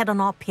to the head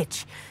on our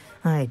pitch.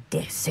 I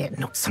dare say it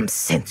knocked some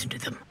sense into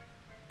them.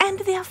 And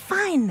they're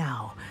fine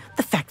now.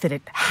 The fact that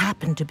it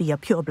happened to be a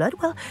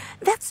pureblood, well,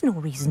 that's no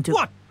reason to...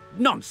 What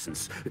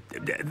nonsense!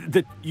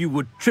 That you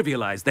would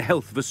trivialize the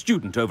health of a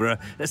student over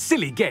a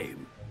silly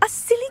game. A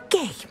silly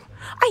game?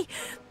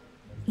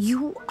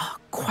 You are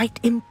quite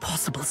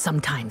impossible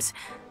sometimes.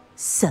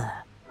 Sir,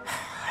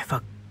 I've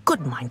a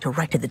good mind to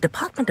write to the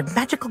Department of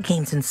Magical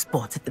Games and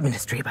Sports at the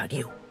Ministry about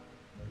you.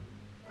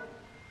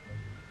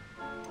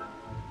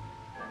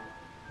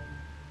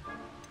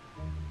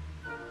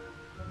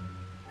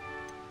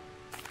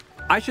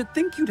 I should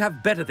think you'd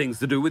have better things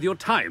to do with your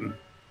time.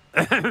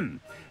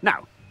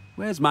 Now,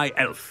 where's my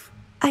elf?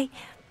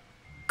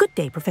 Good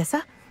day,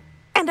 Professor.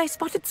 And I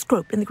spotted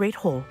Scrope in the Great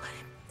Hall.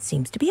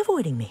 Seems to be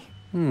avoiding me.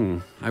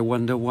 I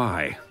wonder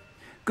why.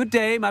 Good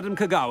day, Madam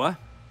Kogawa.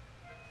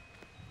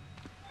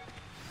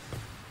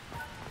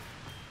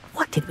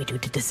 What did we do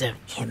to deserve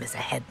him as a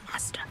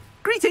headmaster?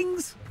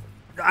 Greetings!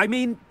 I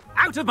mean,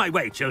 out of my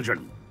way,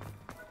 children.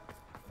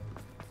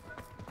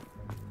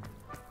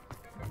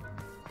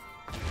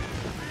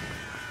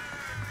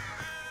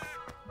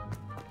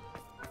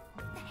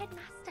 The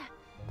headmaster.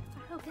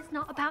 I hope it's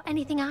not about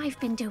anything I've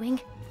been doing.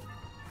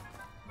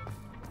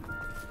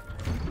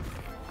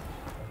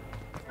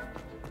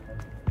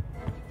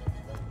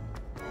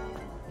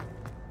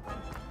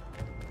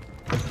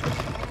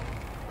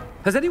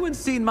 Has anyone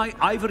seen my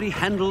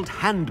ivory-handled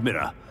hand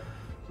mirror?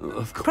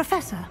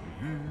 Professor,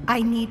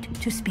 I need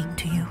to speak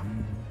to you.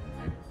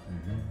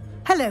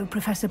 Hello,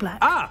 Professor Black.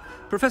 Ah,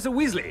 Professor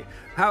Weasley.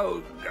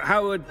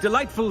 How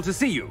delightful to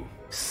see you.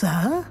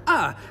 Sir?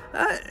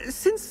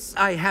 Since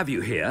I have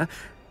you here,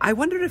 I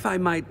wonder if I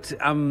might,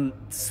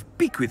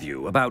 speak with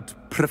you about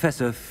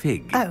Professor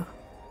Fig. Oh,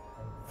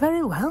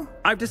 very well.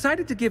 I've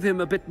decided to give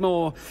him a bit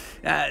more,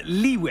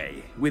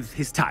 leeway with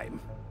his time.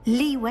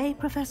 Leeway,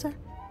 Professor?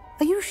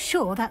 Are you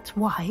sure that's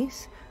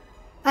wise?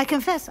 I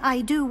confess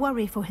I do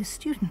worry for his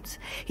students.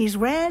 He's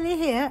rarely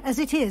here as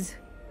it is.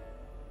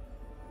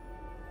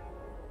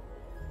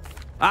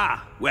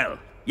 Ah, well,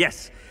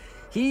 yes.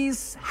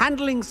 He's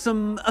handling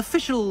some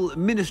official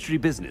ministry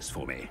business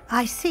for me.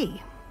 I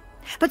see.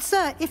 But,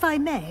 sir, if I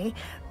may,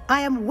 I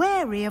am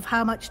wary of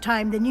how much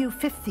time the new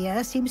fifth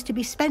year seems to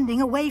be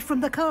spending away from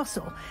the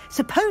castle,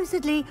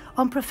 supposedly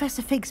on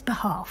Professor Fig's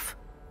behalf.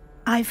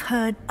 I've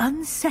heard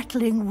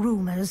unsettling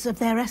rumors of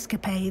their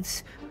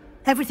escapades.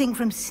 Everything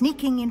from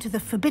sneaking into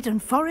the Forbidden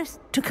Forest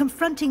to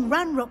confronting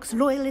Ranrock's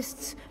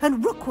loyalists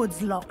and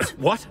Rookwood's lot.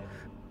 What?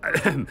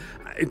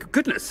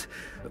 Goodness.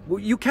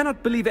 You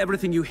cannot believe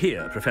everything you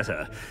hear,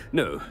 Professor.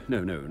 No,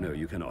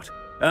 you cannot.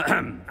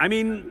 I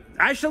mean,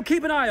 I shall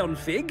keep an eye on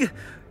Fig.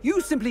 You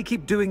simply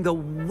keep doing the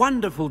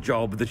wonderful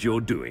job that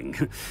you're doing.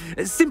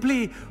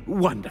 Simply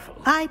wonderful.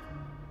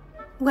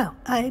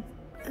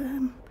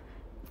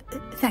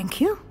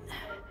 Thank you.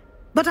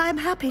 But I'm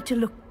happy to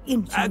look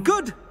into...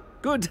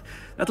 Good.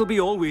 That'll be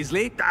all,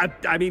 Weasley.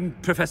 I mean,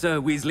 Professor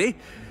Weasley.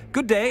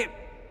 Good day.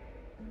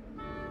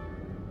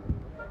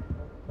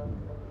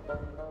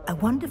 A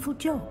wonderful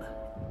job.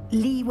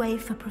 Leeway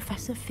for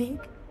Professor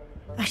Fig.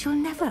 I shall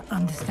never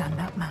understand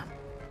that man.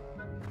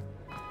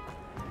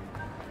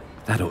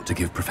 That ought to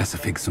give Professor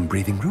Fig some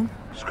breathing room.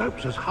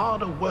 Scrope's as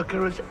hard a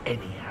worker as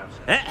any house.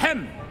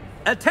 Ahem!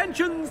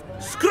 Attention,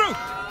 Scrope!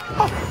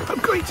 Oh,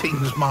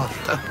 greetings,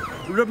 Master.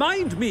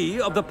 Remind me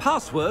of the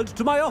password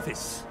to my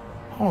office.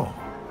 Oh,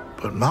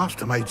 but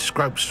Master made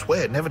Scrope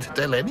swear never to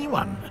tell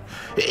anyone,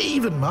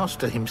 even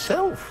Master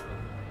himself.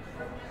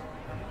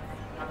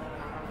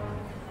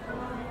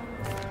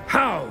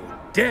 How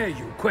dare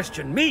you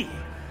question me?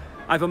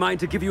 I've a mind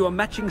to give you a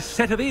matching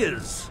set of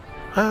ears.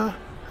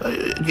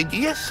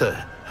 Yes,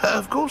 sir.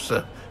 Of course,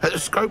 sir.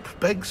 Scrope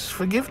begs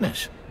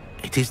forgiveness.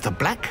 It is the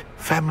Black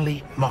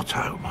family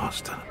motto,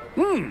 Master.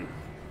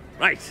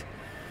 Right.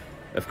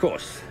 Of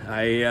course.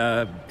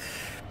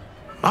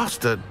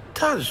 Master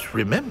does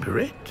remember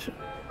it.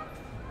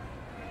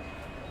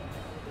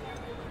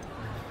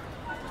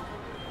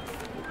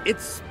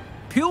 It's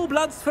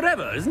purebloods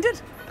forever, isn't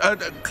it?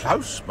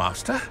 Close,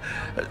 Master.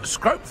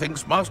 Scrope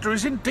thinks Master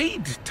is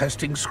indeed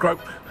testing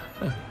Scrope.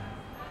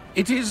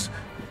 It is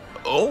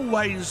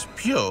always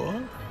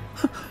pure.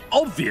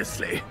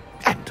 Obviously.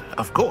 And,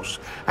 of course,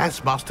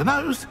 as Master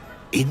knows,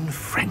 in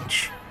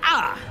French.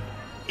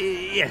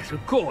 Yes,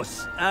 of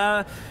course.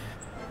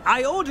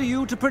 I order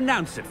you to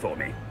pronounce it for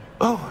me.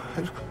 Oh,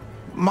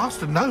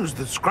 Master knows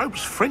that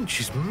Scrope's French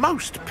is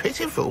most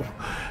pitiful.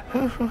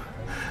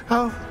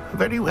 Oh,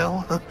 very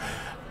well.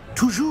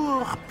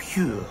 Toujours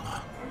pure.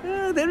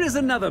 There is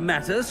another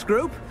matter,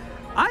 Scrope.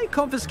 I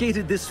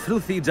confiscated this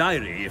filthy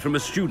diary from a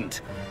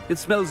student. It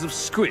smells of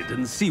squid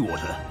and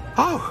seawater.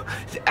 Oh,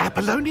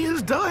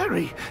 Apollonia's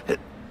diary.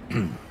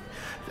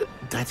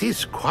 That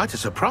is quite a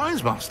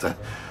surprise, Master.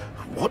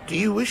 What do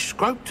you wish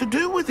Scrope to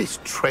do with this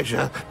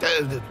treasure?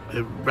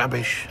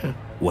 Rubbish.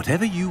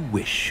 Whatever you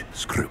wish,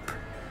 Scrope.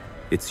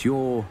 It's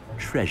your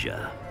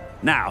treasure.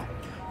 Now,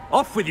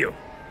 off with you!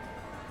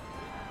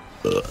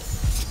 The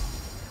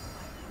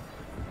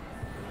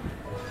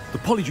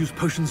polyjuice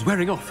potion's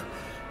wearing off.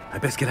 I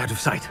best get out of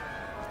sight.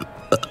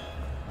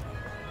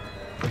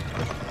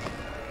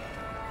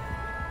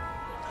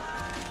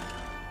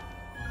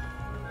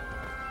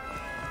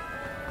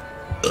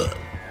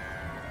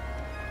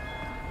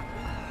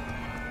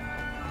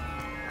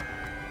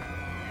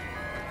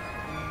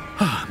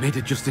 Made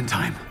it just in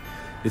time.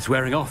 It's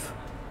wearing off.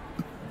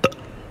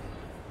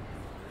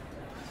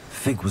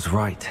 Fig was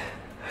right.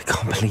 I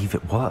can't believe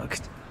it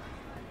worked.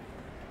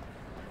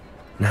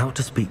 Now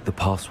to speak the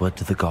password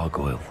to the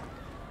gargoyle.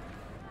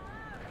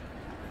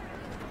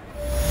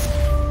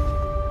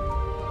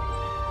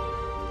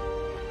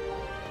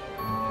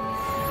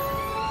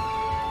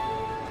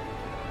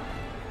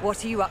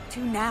 What are you up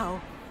to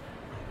now?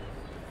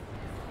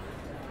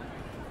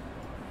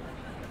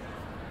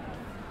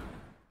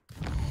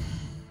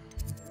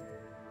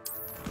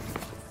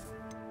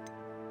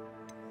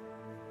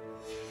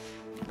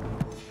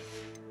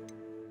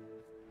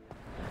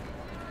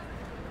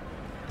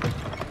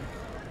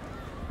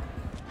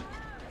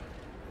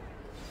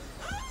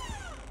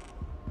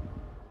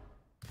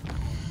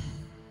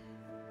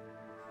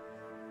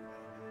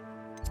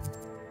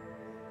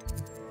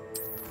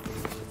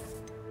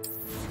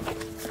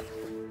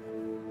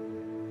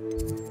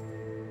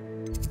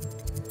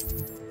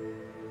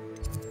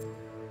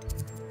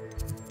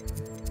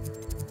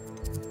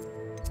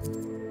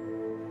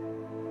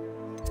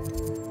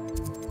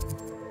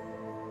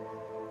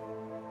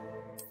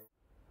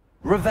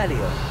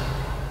 Revelio.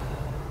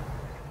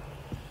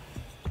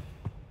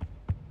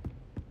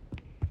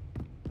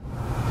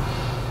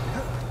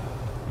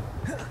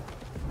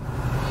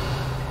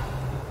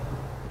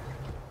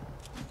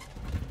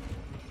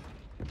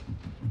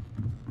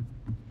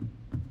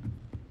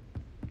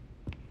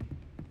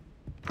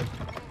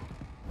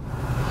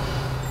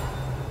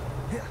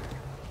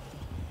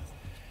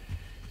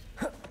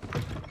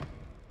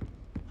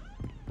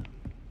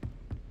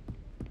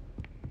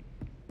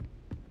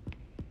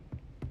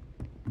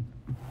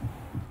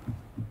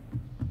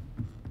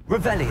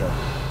 Revelio.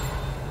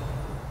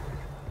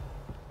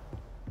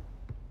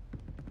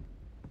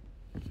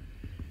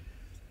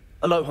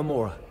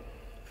 Alohomora.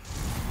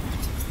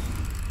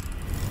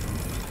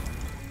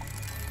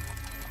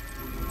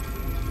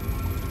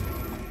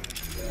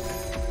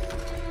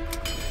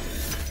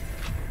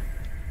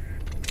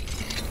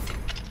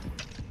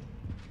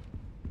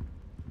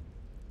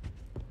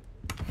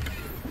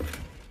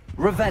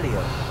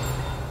 Revelio.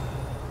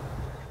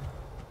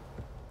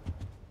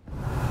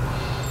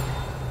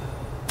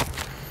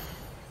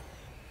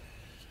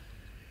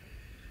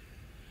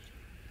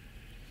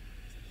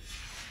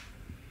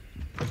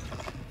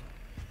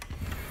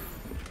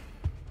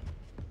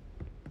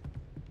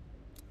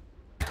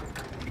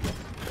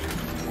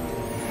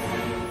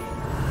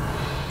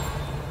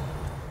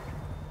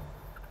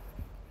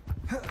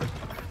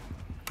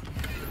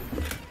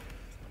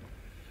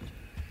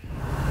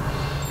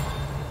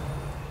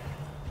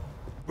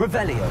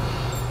 Revelio.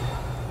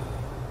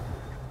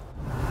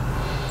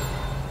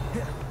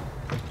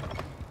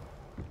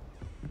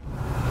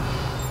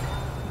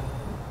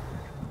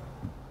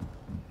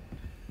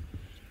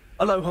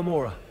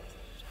 Alohomora.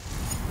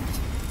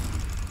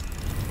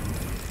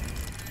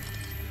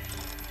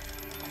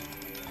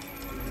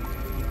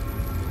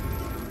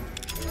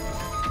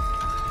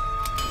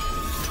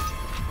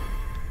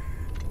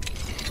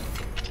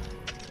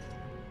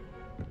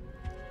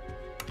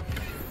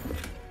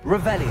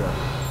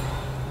 Revelio.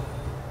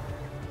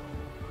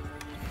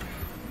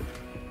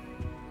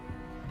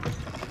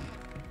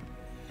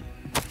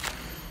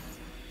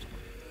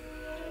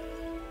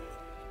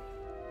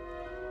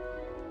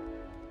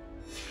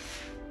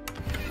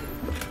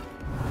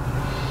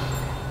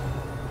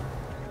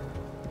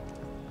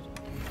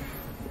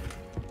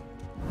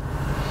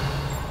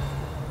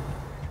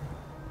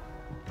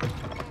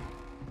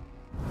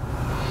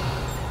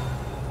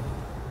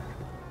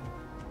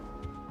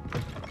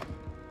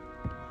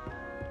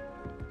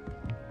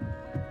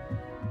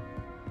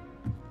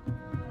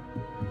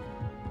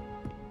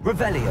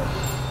 Revelio.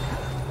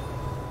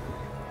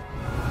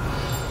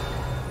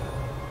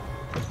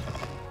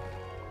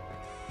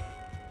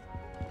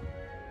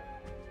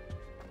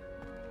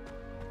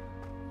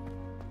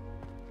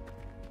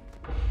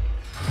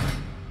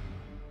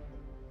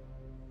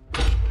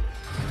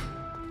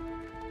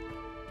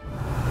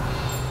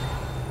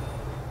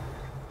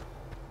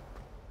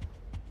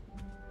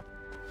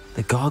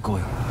 The gargoyle.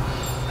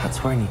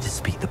 That's where I need to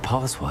speak the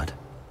password.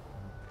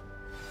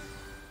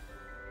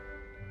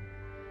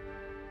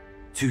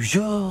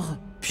 toujours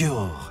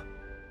pure.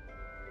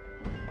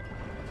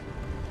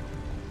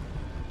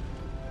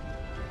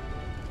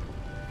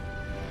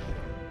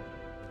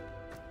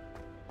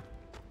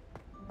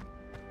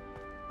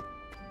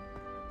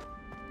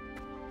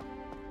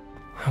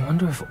 I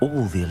wonder if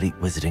all the elite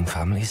wizarding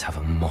families have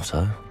a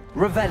motto.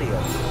 Revelio.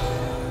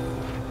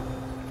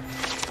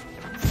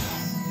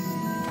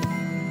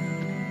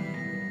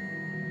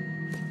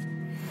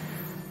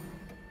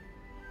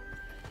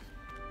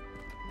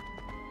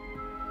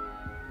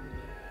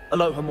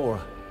 Aloha Mora.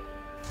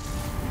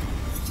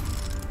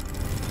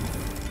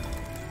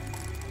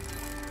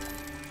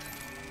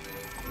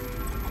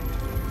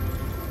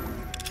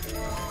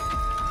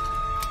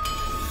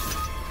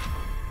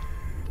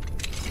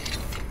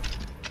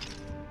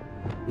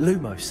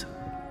 Lumos.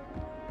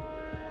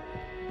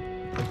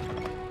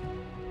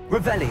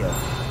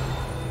 Revelio.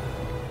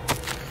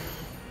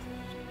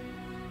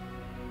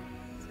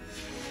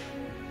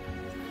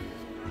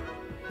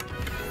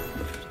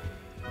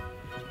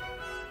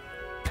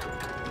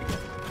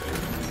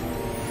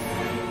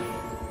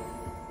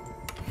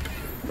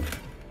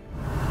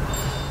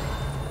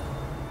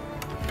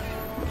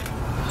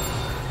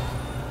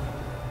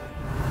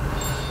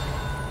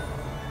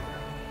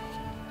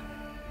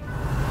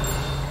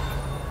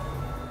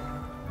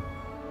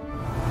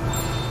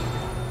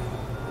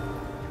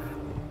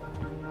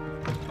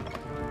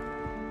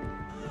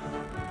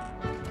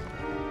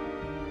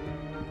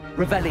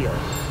 Revelio.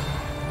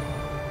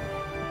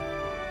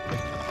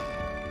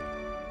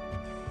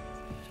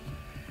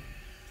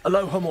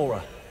 Aloha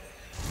Mora.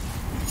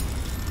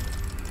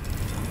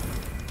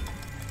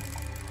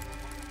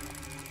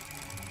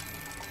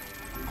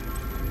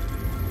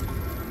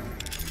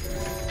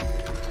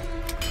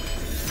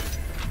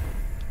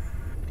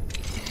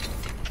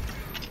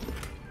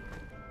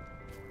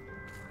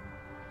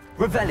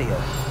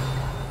 Revelio.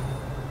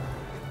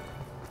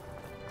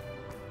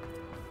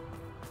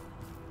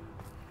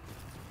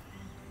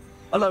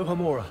 Aloha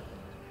Mora.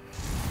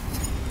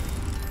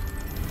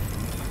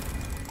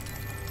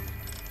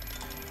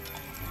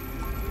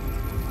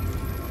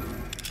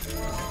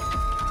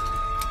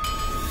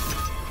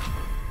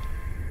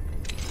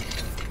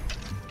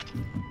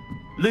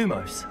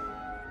 Lumos.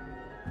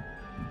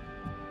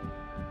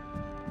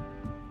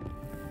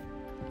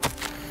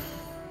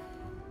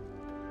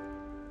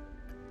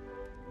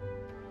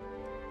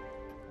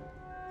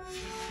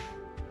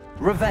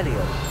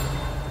 Revelio.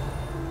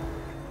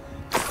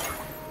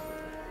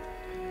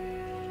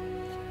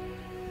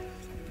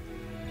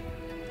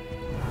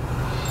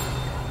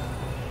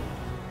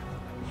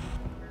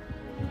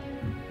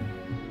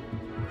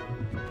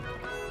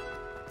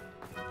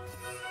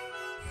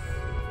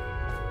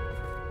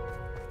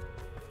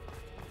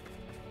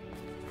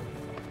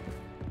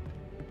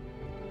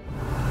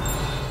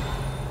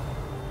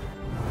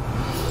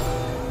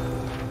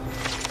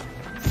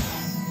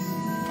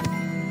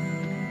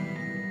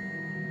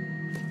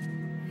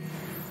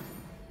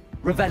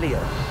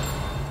 Revelio.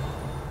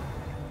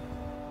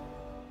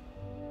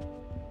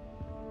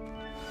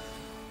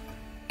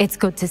 It's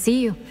good to see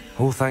you.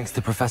 All thanks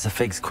to Professor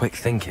Fig's quick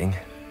thinking.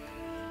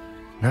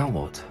 Now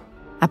what?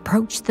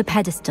 Approach the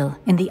pedestal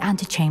in the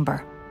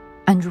antechamber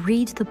and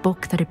read the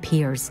book that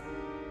appears.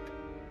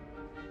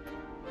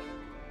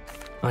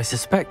 I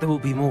suspect there will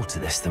be more to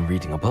this than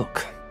reading a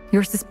book.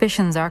 Your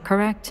suspicions are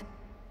correct.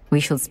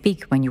 We shall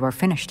speak when you are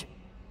finished.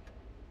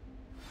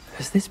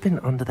 Has this been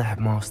under the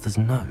headmaster's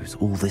nose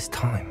all this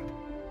time?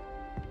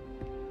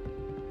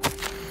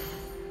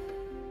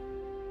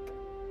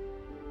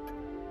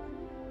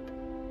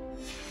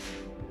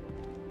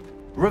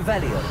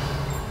 Revelio.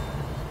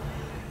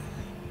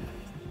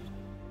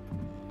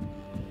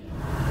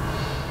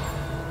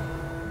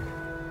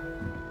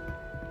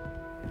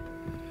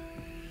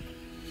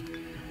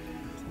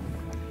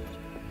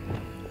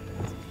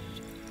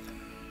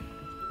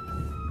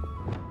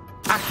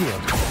 Accio.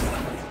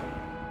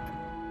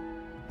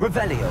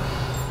 Revelio.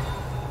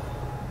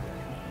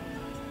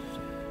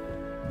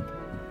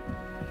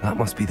 That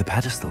must be the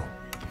pedestal.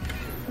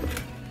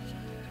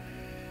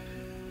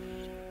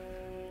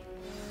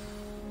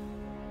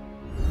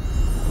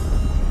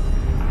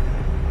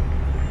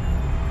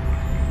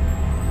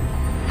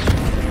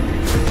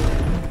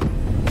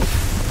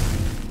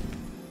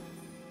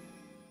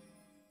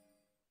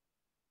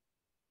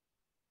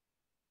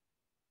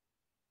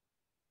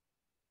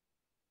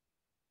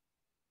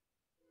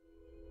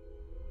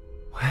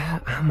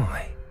 Where am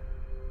I?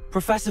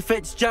 Professor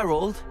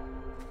Fitzgerald?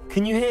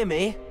 Can you hear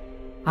me?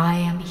 I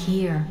am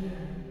here.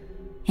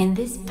 In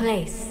this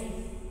place,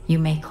 you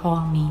may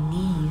call me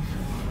Neve.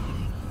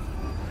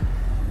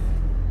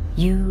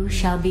 You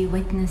shall be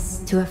witness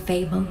to a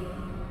fable.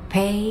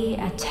 Pay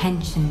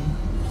attention.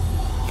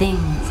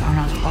 Things are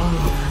not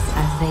always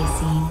as they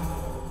seem.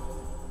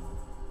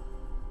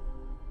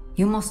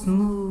 You must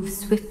move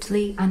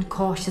swiftly and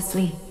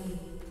cautiously.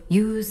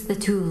 Use the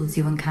tools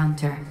you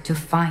encounter to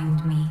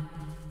find me.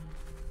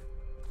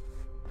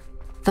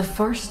 The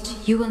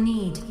first you will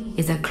need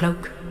is a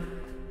cloak.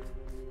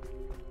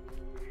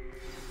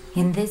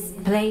 In this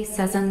place,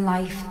 as in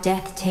life,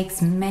 death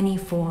takes many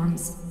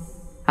forms.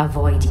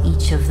 Avoid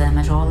each of them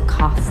at all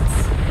costs.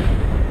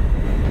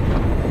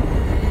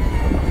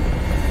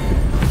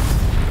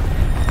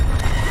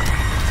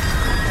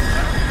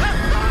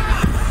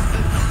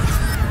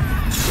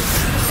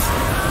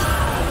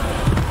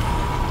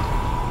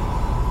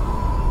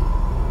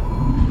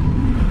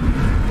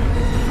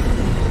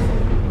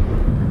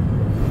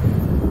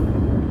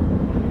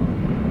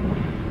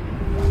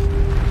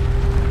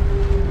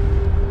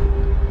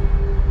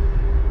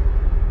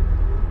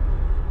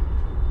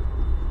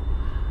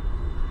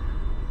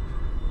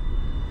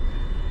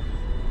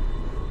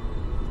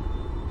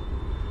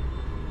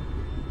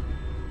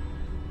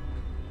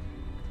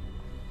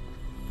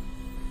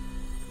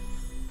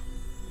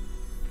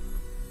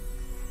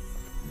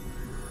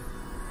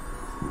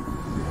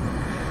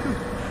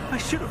 I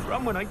should have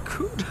run when I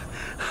could.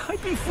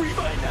 I'd be free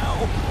by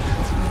now.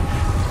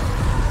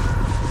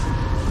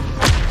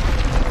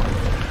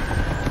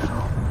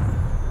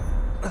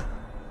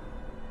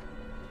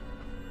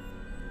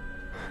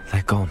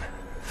 They're gone.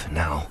 For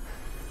now.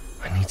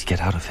 I need to get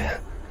out of here.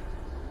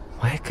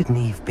 Where could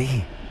Neve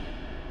be?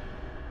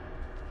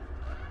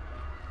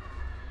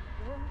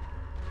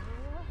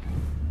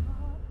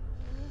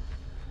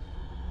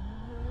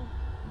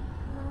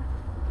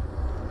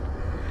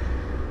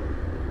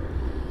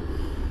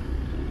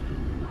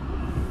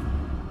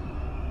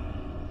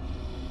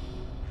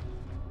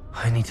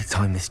 I need to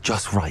time this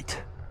just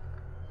right.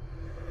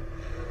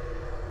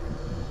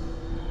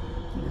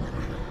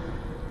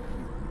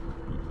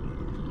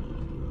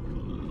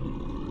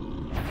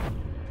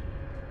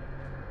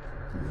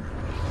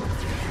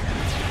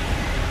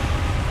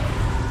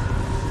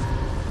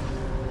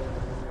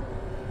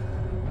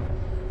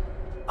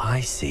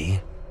 I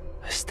see.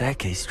 A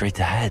staircase straight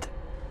ahead.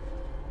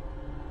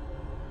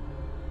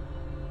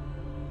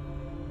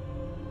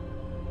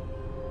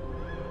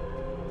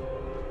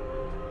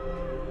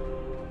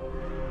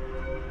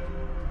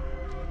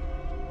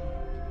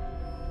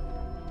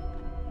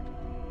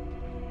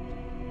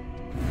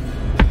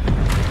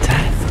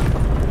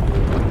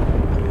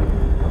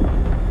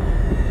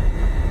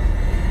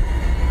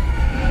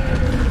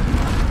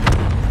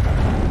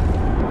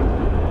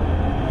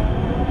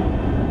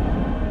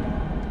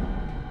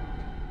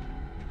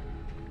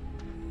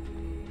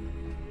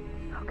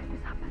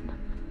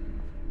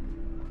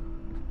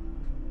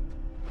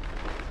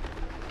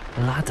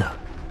 Ladder.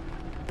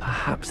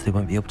 Perhaps they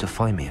won't be able to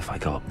find me if I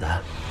go up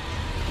there.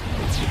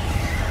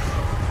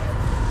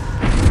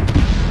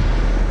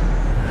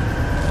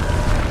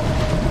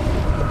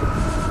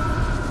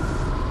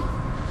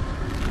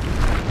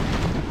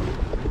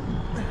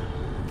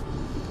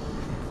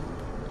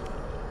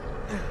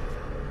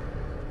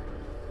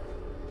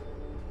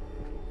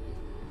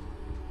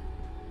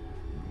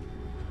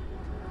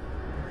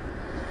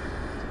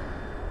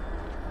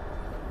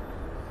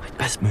 I'd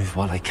best move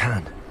while I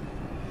can.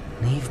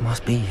 Neve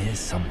must be here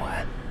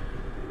somewhere.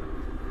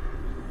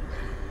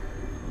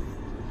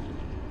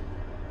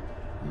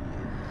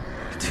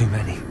 Too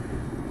many.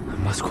 I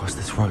must cross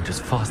this road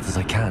as fast as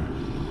I can.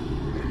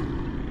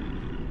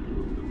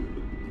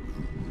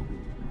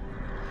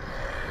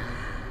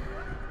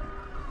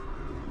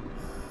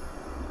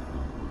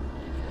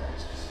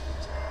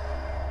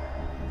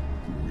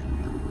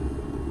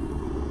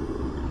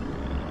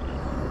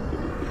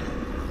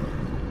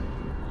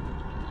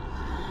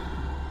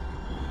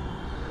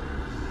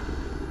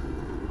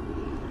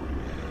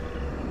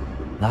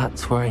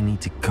 That's where I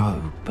need to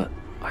go, but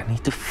I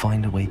need to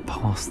find a way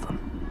past them.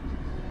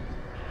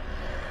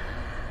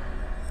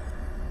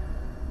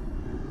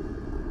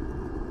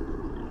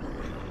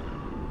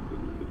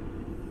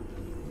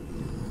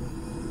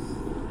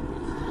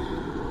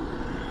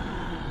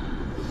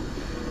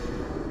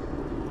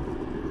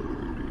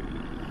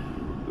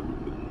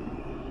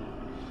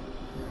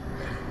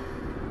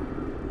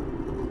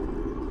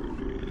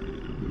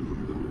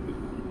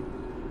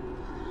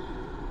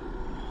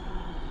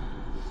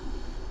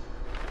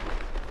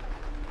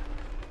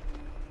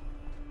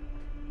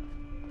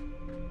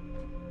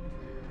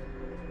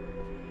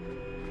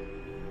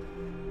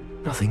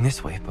 Nothing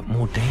this way, but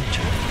more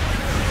danger.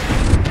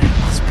 There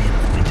must be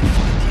another way to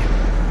find you.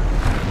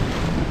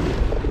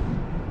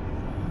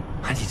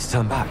 I need to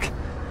turn back.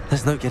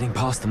 There's no getting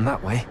past them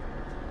that way.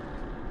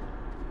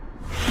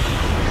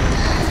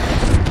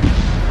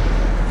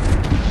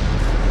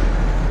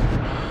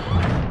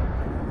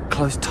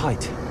 Closed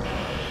tight.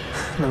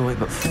 No way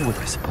but forward,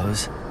 I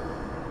suppose.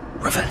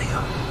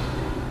 Revelio.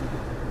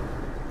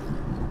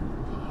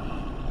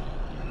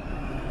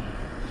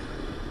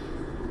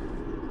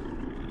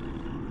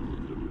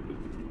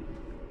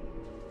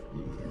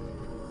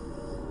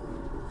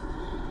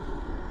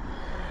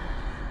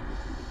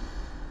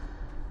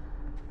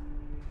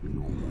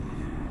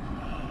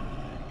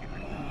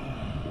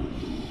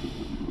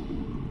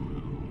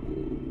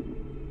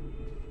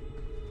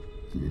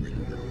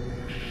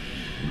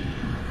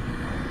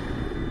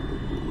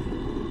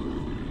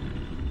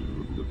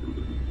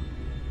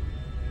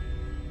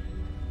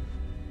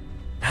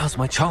 Now's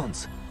my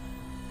chance.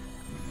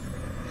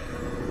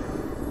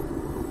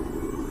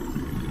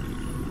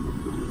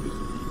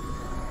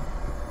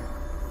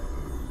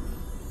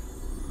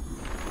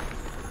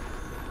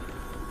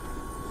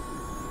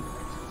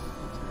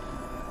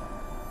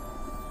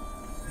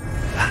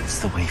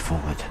 the way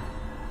forward.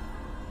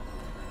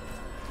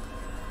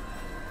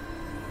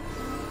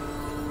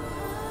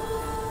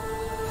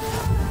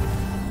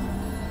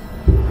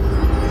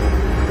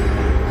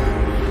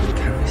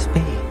 Can this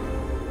be?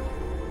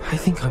 I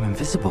think I'm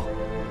invisible.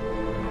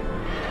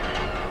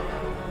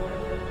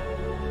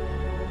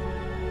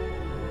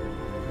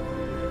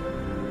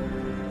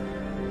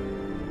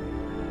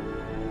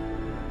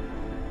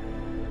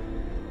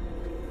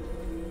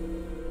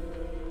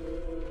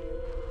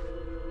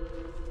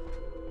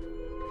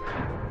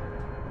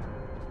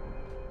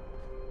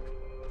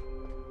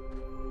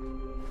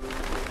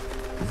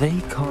 They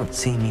can't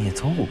see me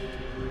at all.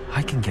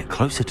 I can get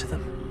closer to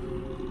them.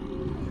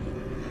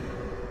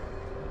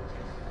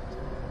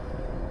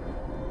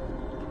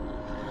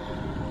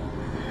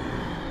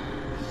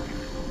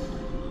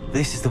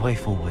 This is the way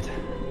forward.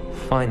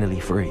 Finally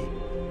free.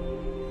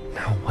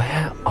 Now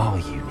where are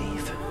you,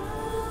 Neve?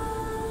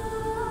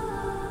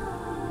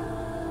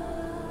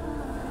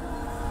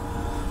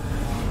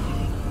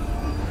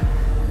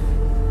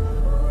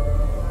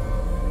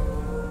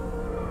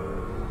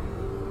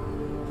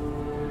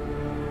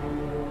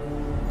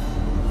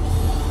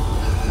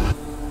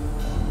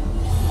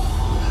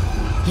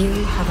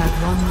 You have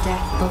outrun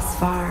death thus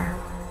far,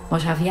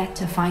 but have yet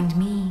to find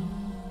me.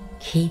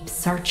 Keep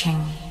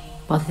searching,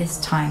 but this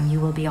time you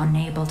will be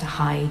unable to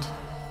hide.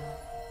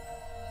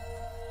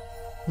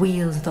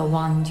 Wield the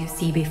wand you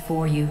see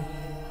before you.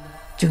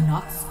 Do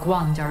not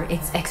squander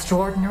its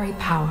extraordinary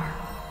power.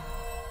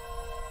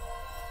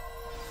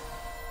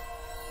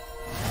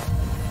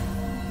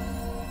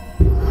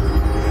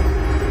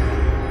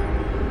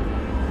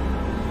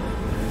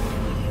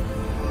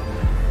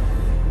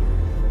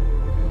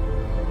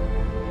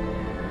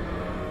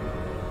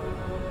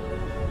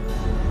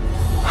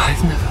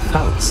 I've never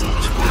felt such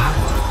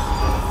power.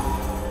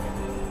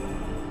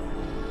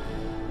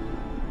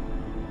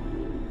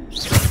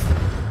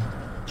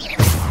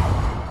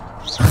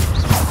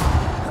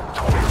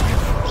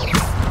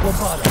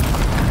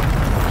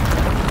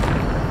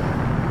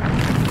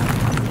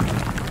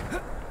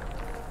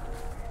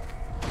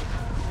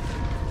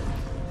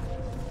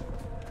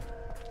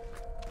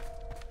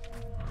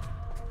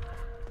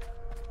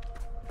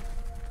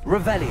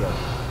 Revelio.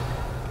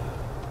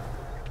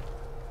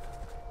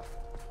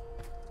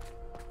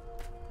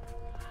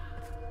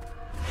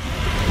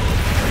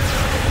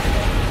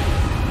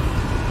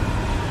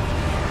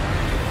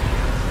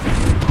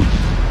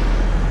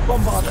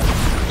 Bombarda.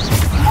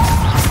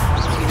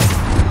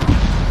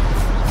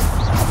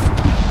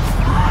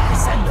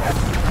 Descendo.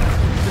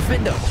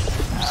 Defendo.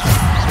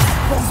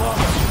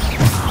 Bombarda.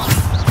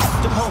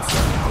 Depulso.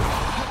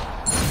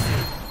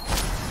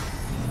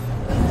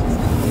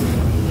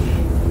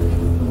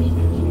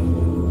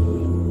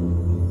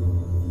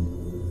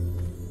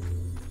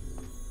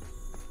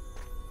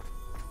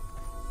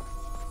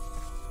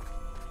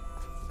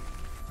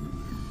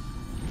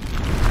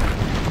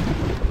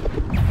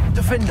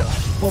 Defender,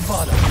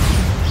 Bombarda.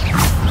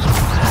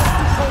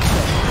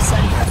 Depulso,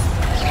 Descendo.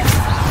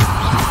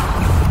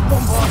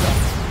 Bombarda.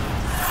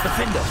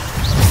 Defender.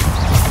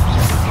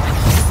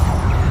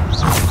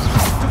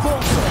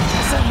 Depulso,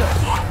 Descendo.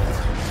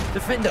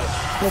 Defender,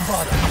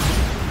 Bombarda.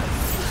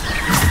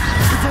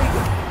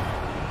 Defender.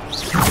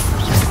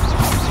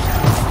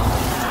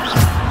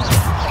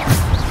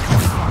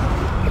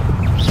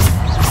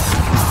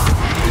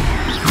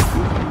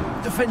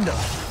 Defender,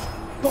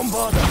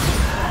 Bombarda.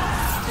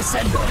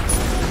 Descendo.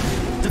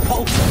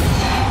 Depulso.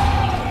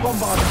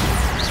 Bombarda.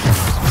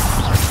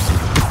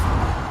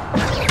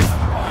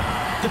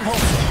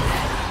 Depulso.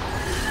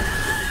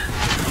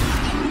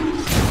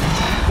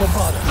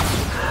 Bombarda.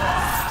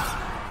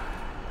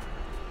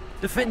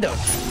 Defendo.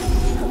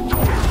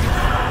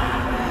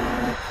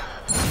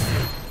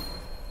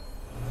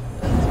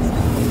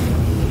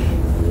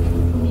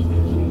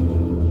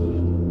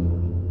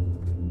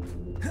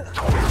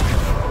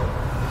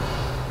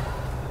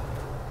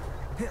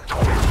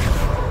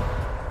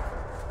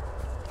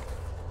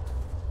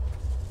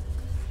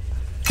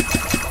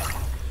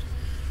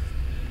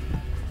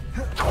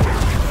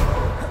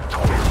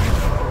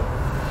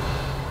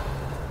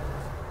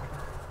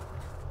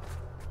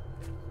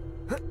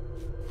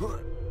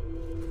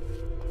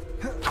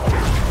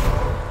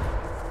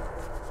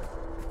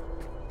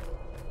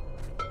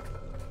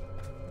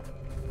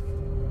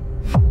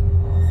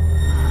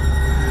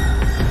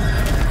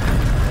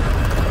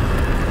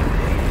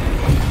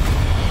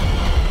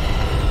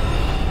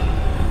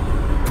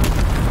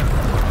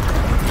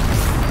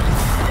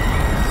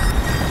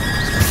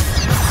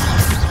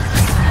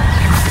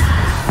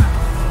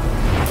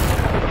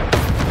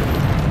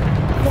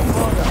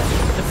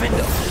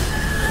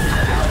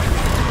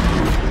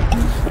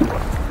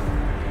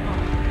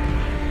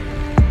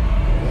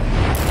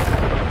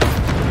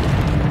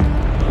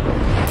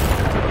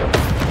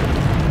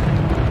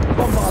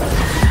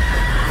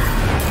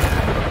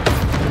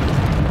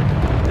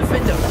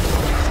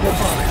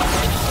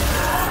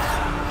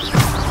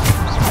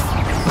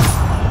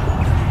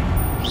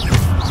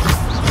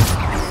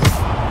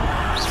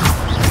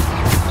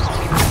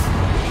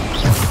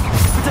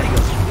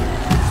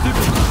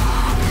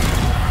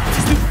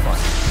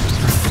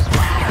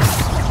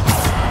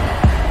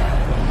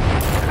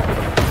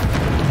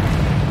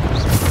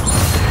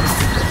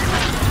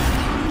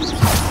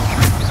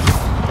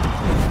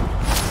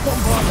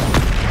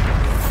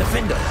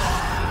 Defender!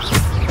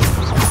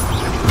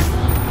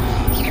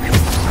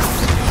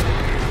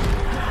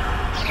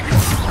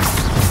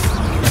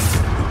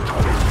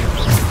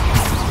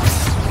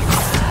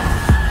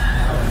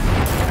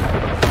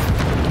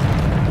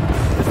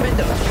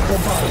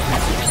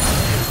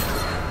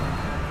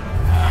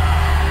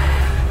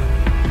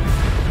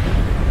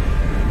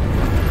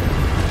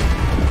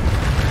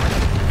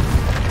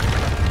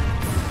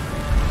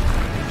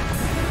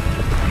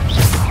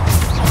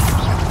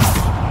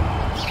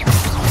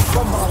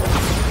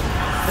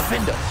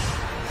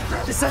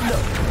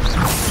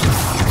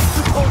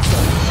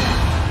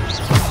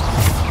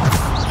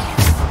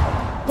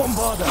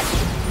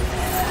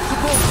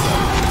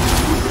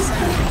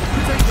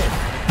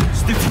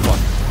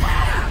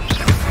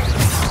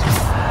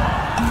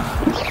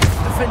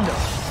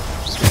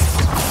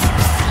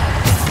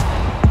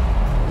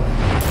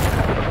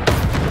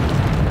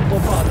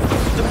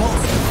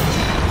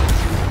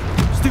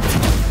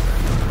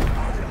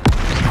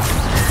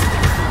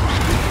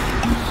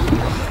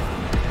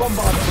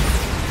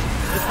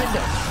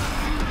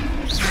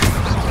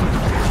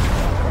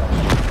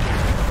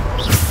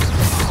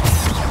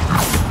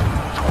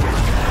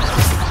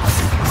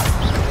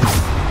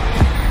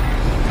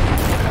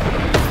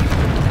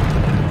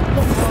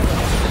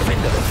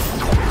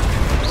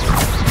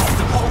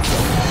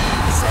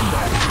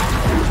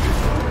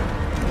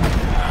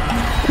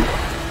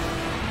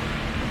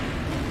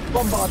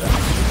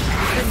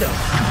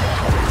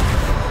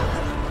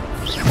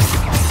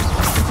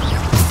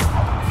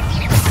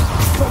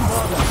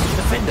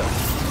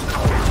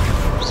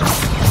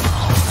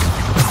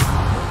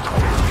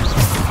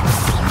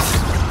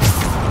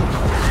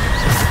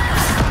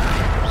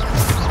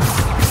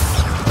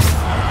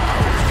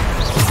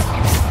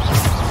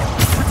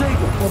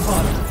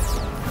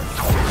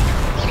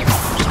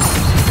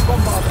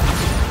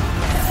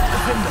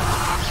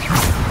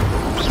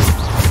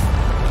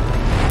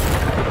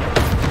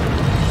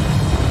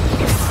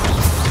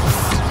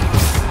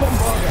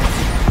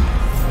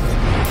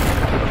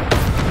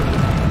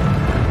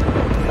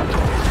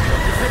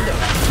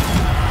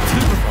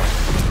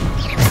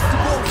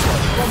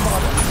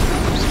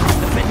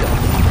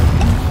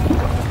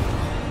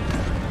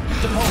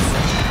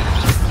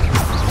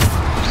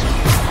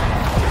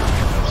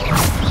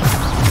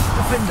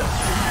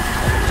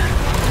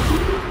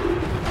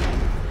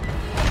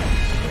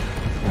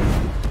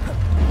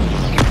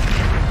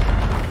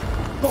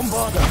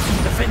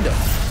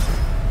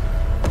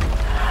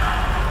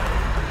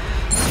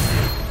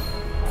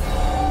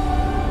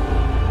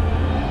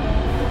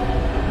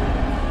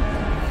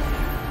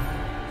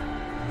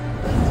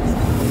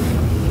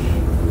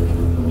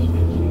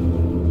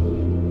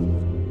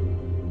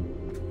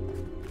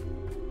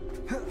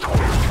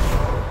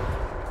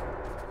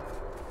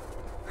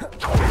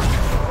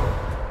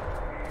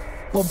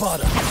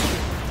 Bombarda!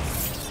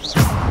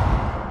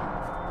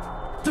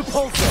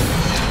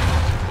 Depulso!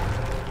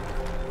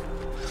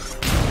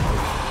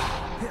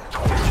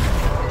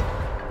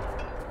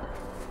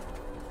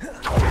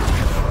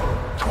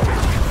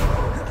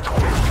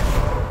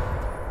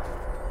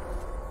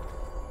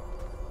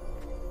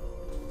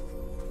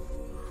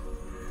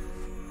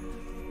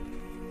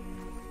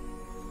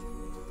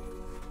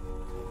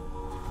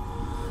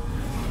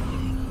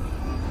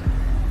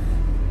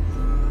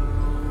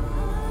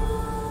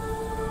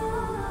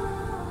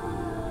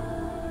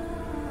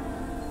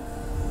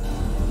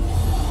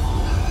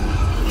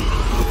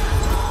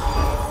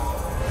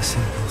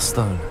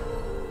 Stone.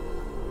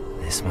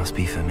 This must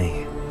be for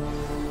me.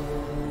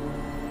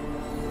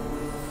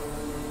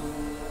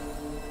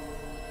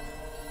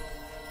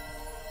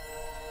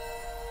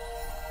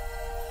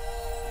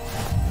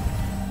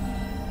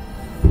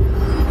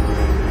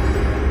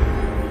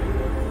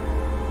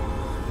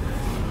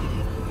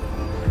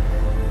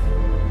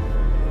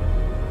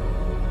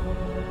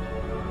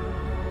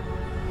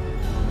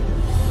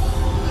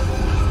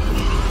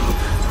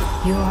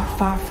 You are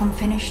far from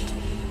finished.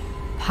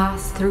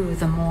 Pass through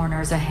the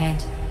mourners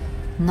ahead.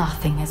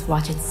 Nothing is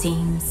what it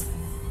seems.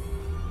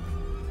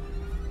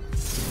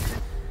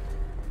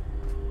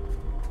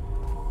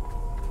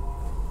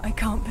 I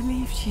can't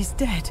believe she's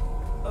dead.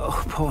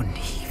 Oh, poor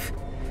Neve.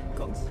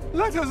 God,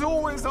 let us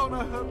always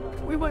honor her.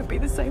 We won't be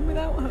the same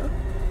without her.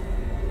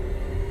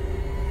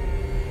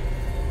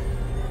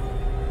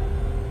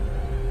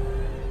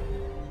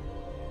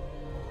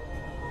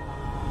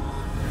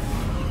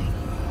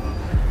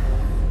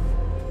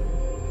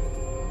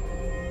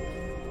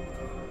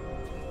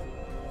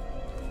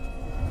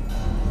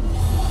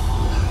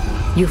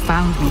 You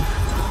found me,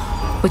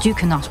 but you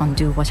cannot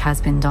undo what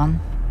has been done.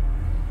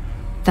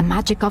 The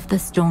magic of the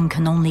stone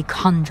can only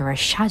conjure a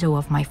shadow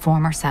of my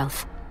former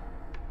self.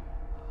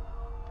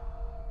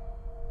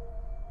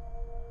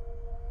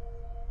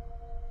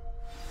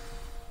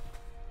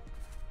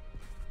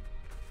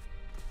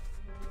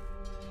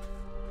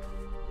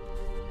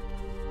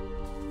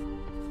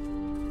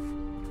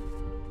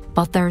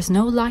 But there is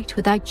no light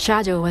without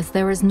shadow, as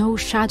there is no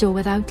shadow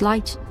without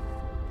light.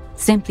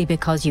 Simply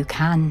because you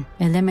can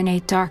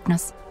eliminate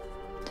darkness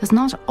does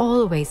not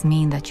always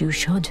mean that you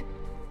should.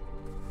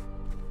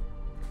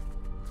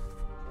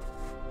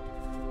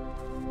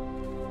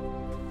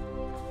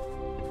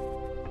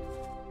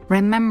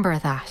 Remember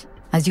that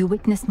as you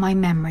witness my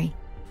memory.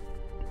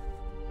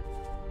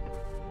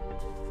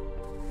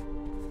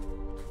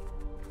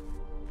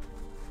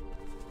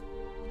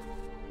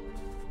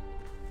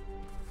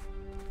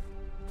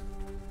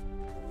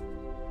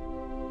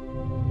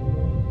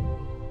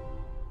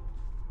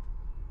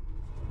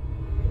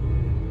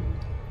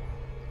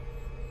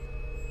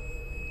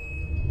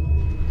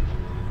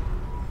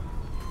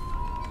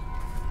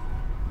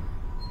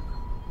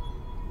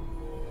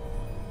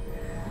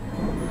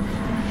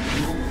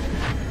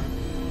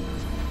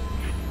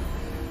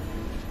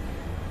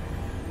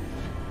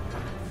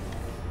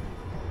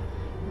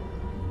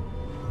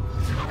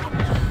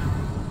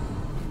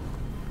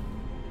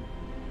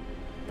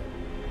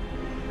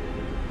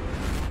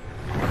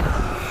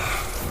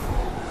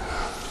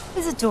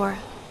 Isadora,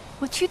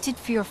 what you did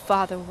for your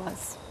father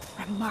was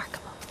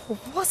remarkable.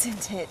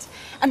 Wasn't it?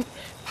 And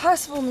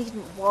Percival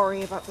needn't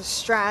worry about the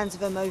strands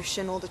of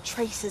emotion or the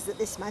traces that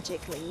this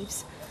magic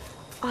leaves.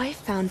 I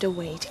found a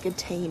way to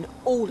contain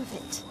all of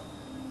it.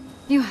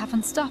 You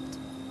haven't stopped.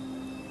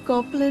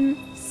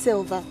 Goblin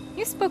Silver.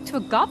 You spoke to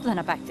a goblin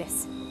about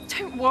this.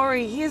 Don't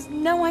worry, he has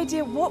no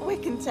idea what we're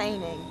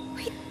containing.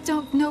 We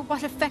don't know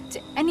what effect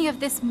any of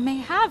this may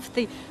have.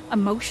 The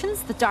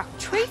emotions, the dark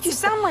traits. You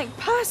sound like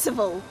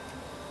Percival.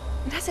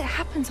 And as it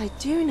happens, I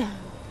do know.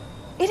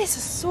 It is a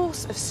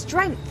source of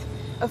strength,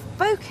 of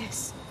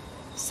focus.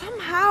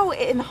 Somehow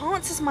it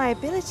enhances my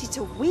ability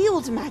to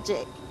wield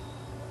magic.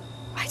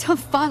 I don't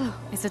follow,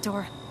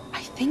 Isadora.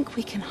 I think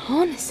we can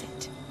harness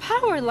it.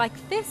 Power like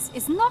this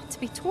is not to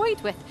be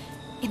toyed with.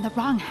 In the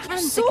wrong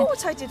hands, You saw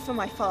what I did for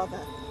my father.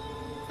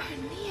 Oh,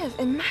 Neve,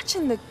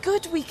 imagine the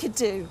good we could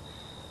do.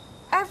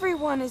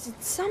 Everyone is in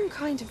some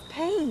kind of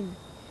pain.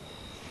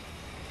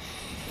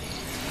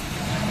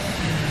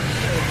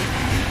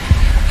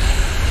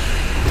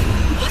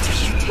 What are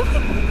you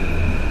doing?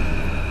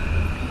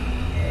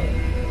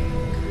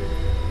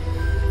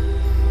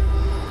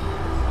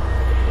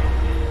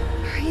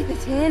 Breathe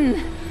it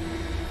in.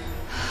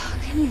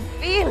 Can you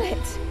feel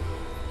it?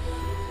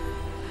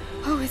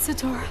 Oh,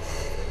 Isadora.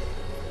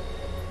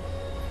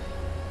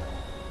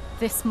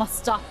 This must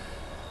stop.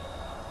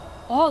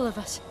 All of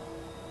it.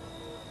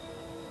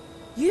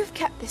 You've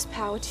kept this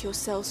power to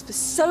yourselves for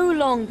so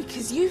long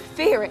because you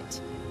fear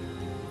it.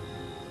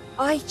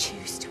 I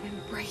choose to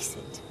embrace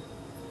it.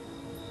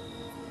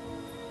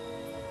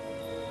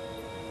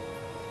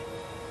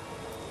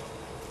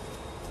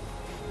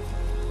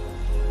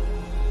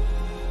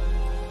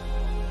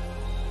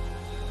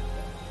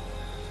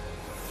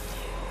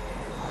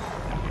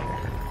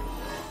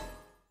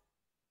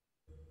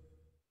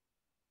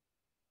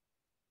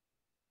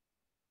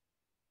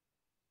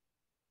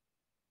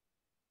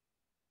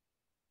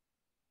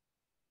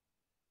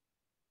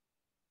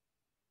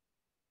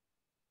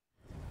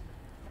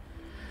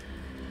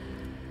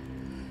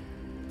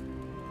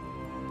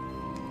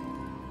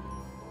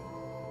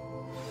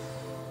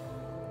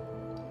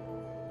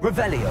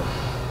 Revelio.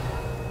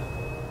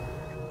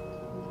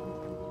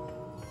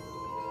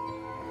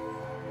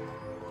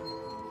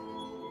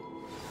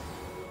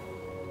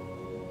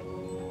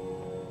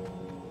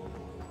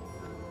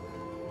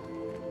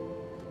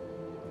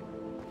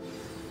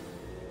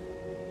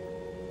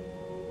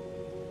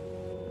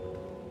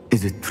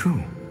 Is it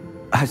true?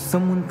 Has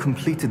someone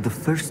completed the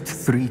first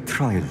 3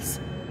 trials?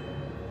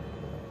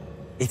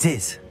 It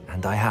is,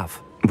 and I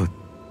have. But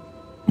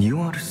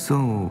you are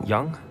so...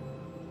 young?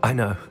 I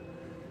know.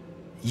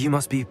 You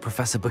must be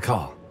Professor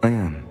Bakar. I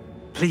am.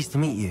 Pleased to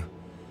meet you.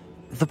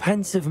 The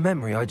pensive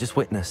memory I just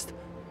witnessed,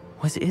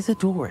 was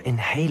Isadora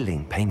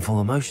inhaling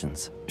painful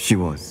emotions? She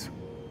was.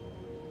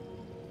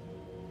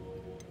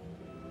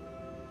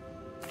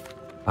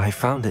 I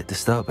found it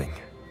disturbing.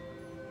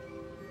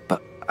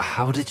 But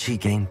how did she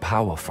gain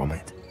power from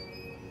it?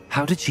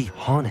 How did she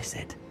harness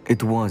it?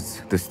 It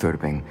was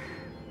disturbing.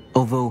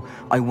 Although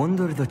I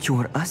wonder that you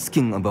are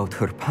asking about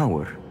her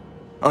power.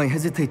 I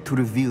hesitate to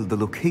reveal the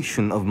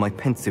location of my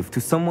pensive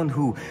to someone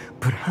who,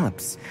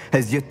 perhaps,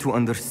 has yet to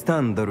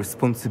understand the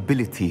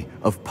responsibility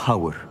of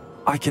power.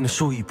 I can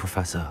assure you,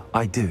 Professor,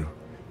 I do.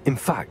 In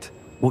fact,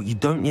 what you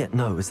don't yet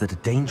know is that a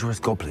dangerous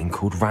goblin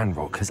called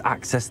Ranrock has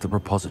accessed the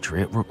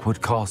repository at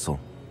Rookwood Castle.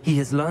 He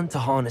has learned to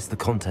harness the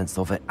contents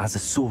of it as a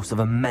source of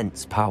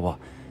immense power.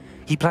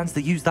 He plans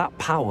to use that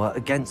power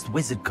against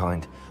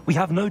wizardkind. We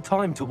have no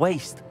time to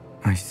waste.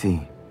 I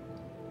see.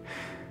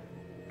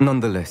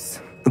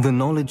 Nonetheless, the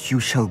knowledge you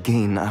shall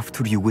gain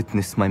after you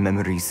witness my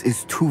memories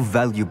is too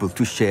valuable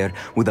to share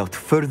without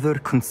further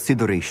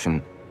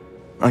consideration.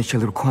 I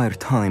shall require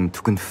time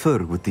to confer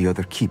with the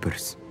other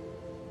keepers.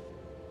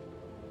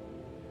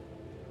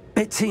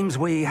 It seems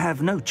we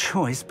have no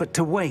choice but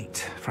to wait,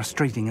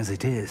 frustrating as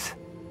it is.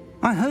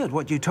 I heard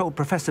what you told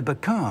Professor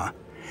Bakar.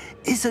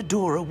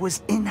 Isadora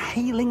was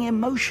inhaling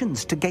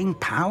emotions to gain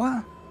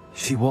power?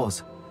 She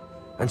was.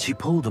 And she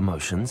pulled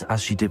emotions,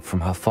 as she did from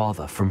her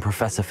father, from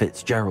Professor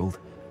Fitzgerald,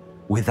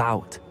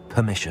 without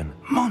permission.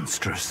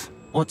 Monstrous.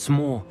 What's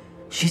more,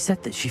 she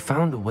said that she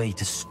found a way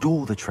to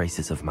store the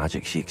traces of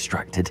magic she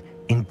extracted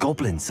in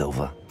goblin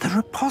silver. The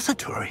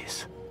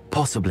repositories?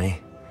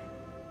 Possibly.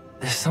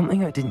 there's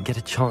something I didn't get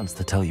a chance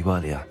to tell you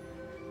earlier.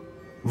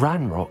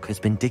 Ranrock has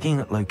been digging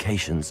at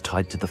locations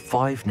tied to the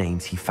 5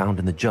 names he found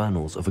in the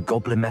journals of a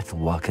goblin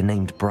metalworker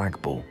named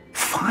Bragball.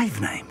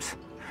 5 names?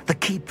 The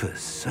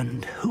Keepers,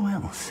 and who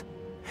else?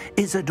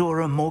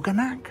 Isadora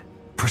Morganac?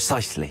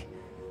 Precisely.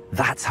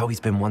 That's how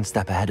he's been one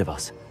step ahead of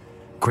us.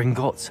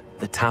 Gringotts,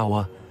 the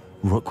Tower,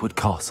 Rookwood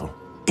Castle.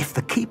 If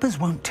the Keepers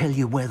won't tell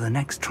you where the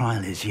next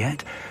trial is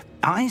yet,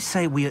 I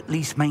say we at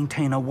least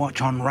maintain a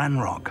watch on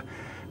Ranrock.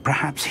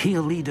 Perhaps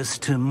he'll lead us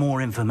to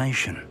more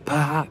information.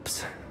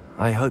 Perhaps.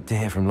 I hope to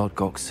hear from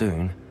Lodgok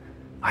soon.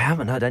 I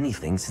haven't heard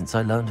anything since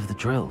I learned of the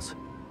drills.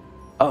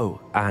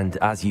 Oh, and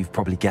as you've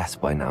probably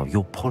guessed by now,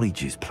 your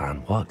polyjuice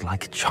plan worked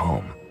like a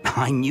charm.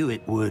 I knew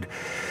it would.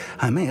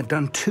 I may have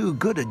done too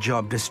good a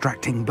job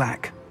distracting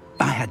Black.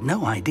 I had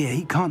no idea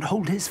he can't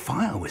hold his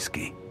fire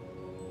whiskey.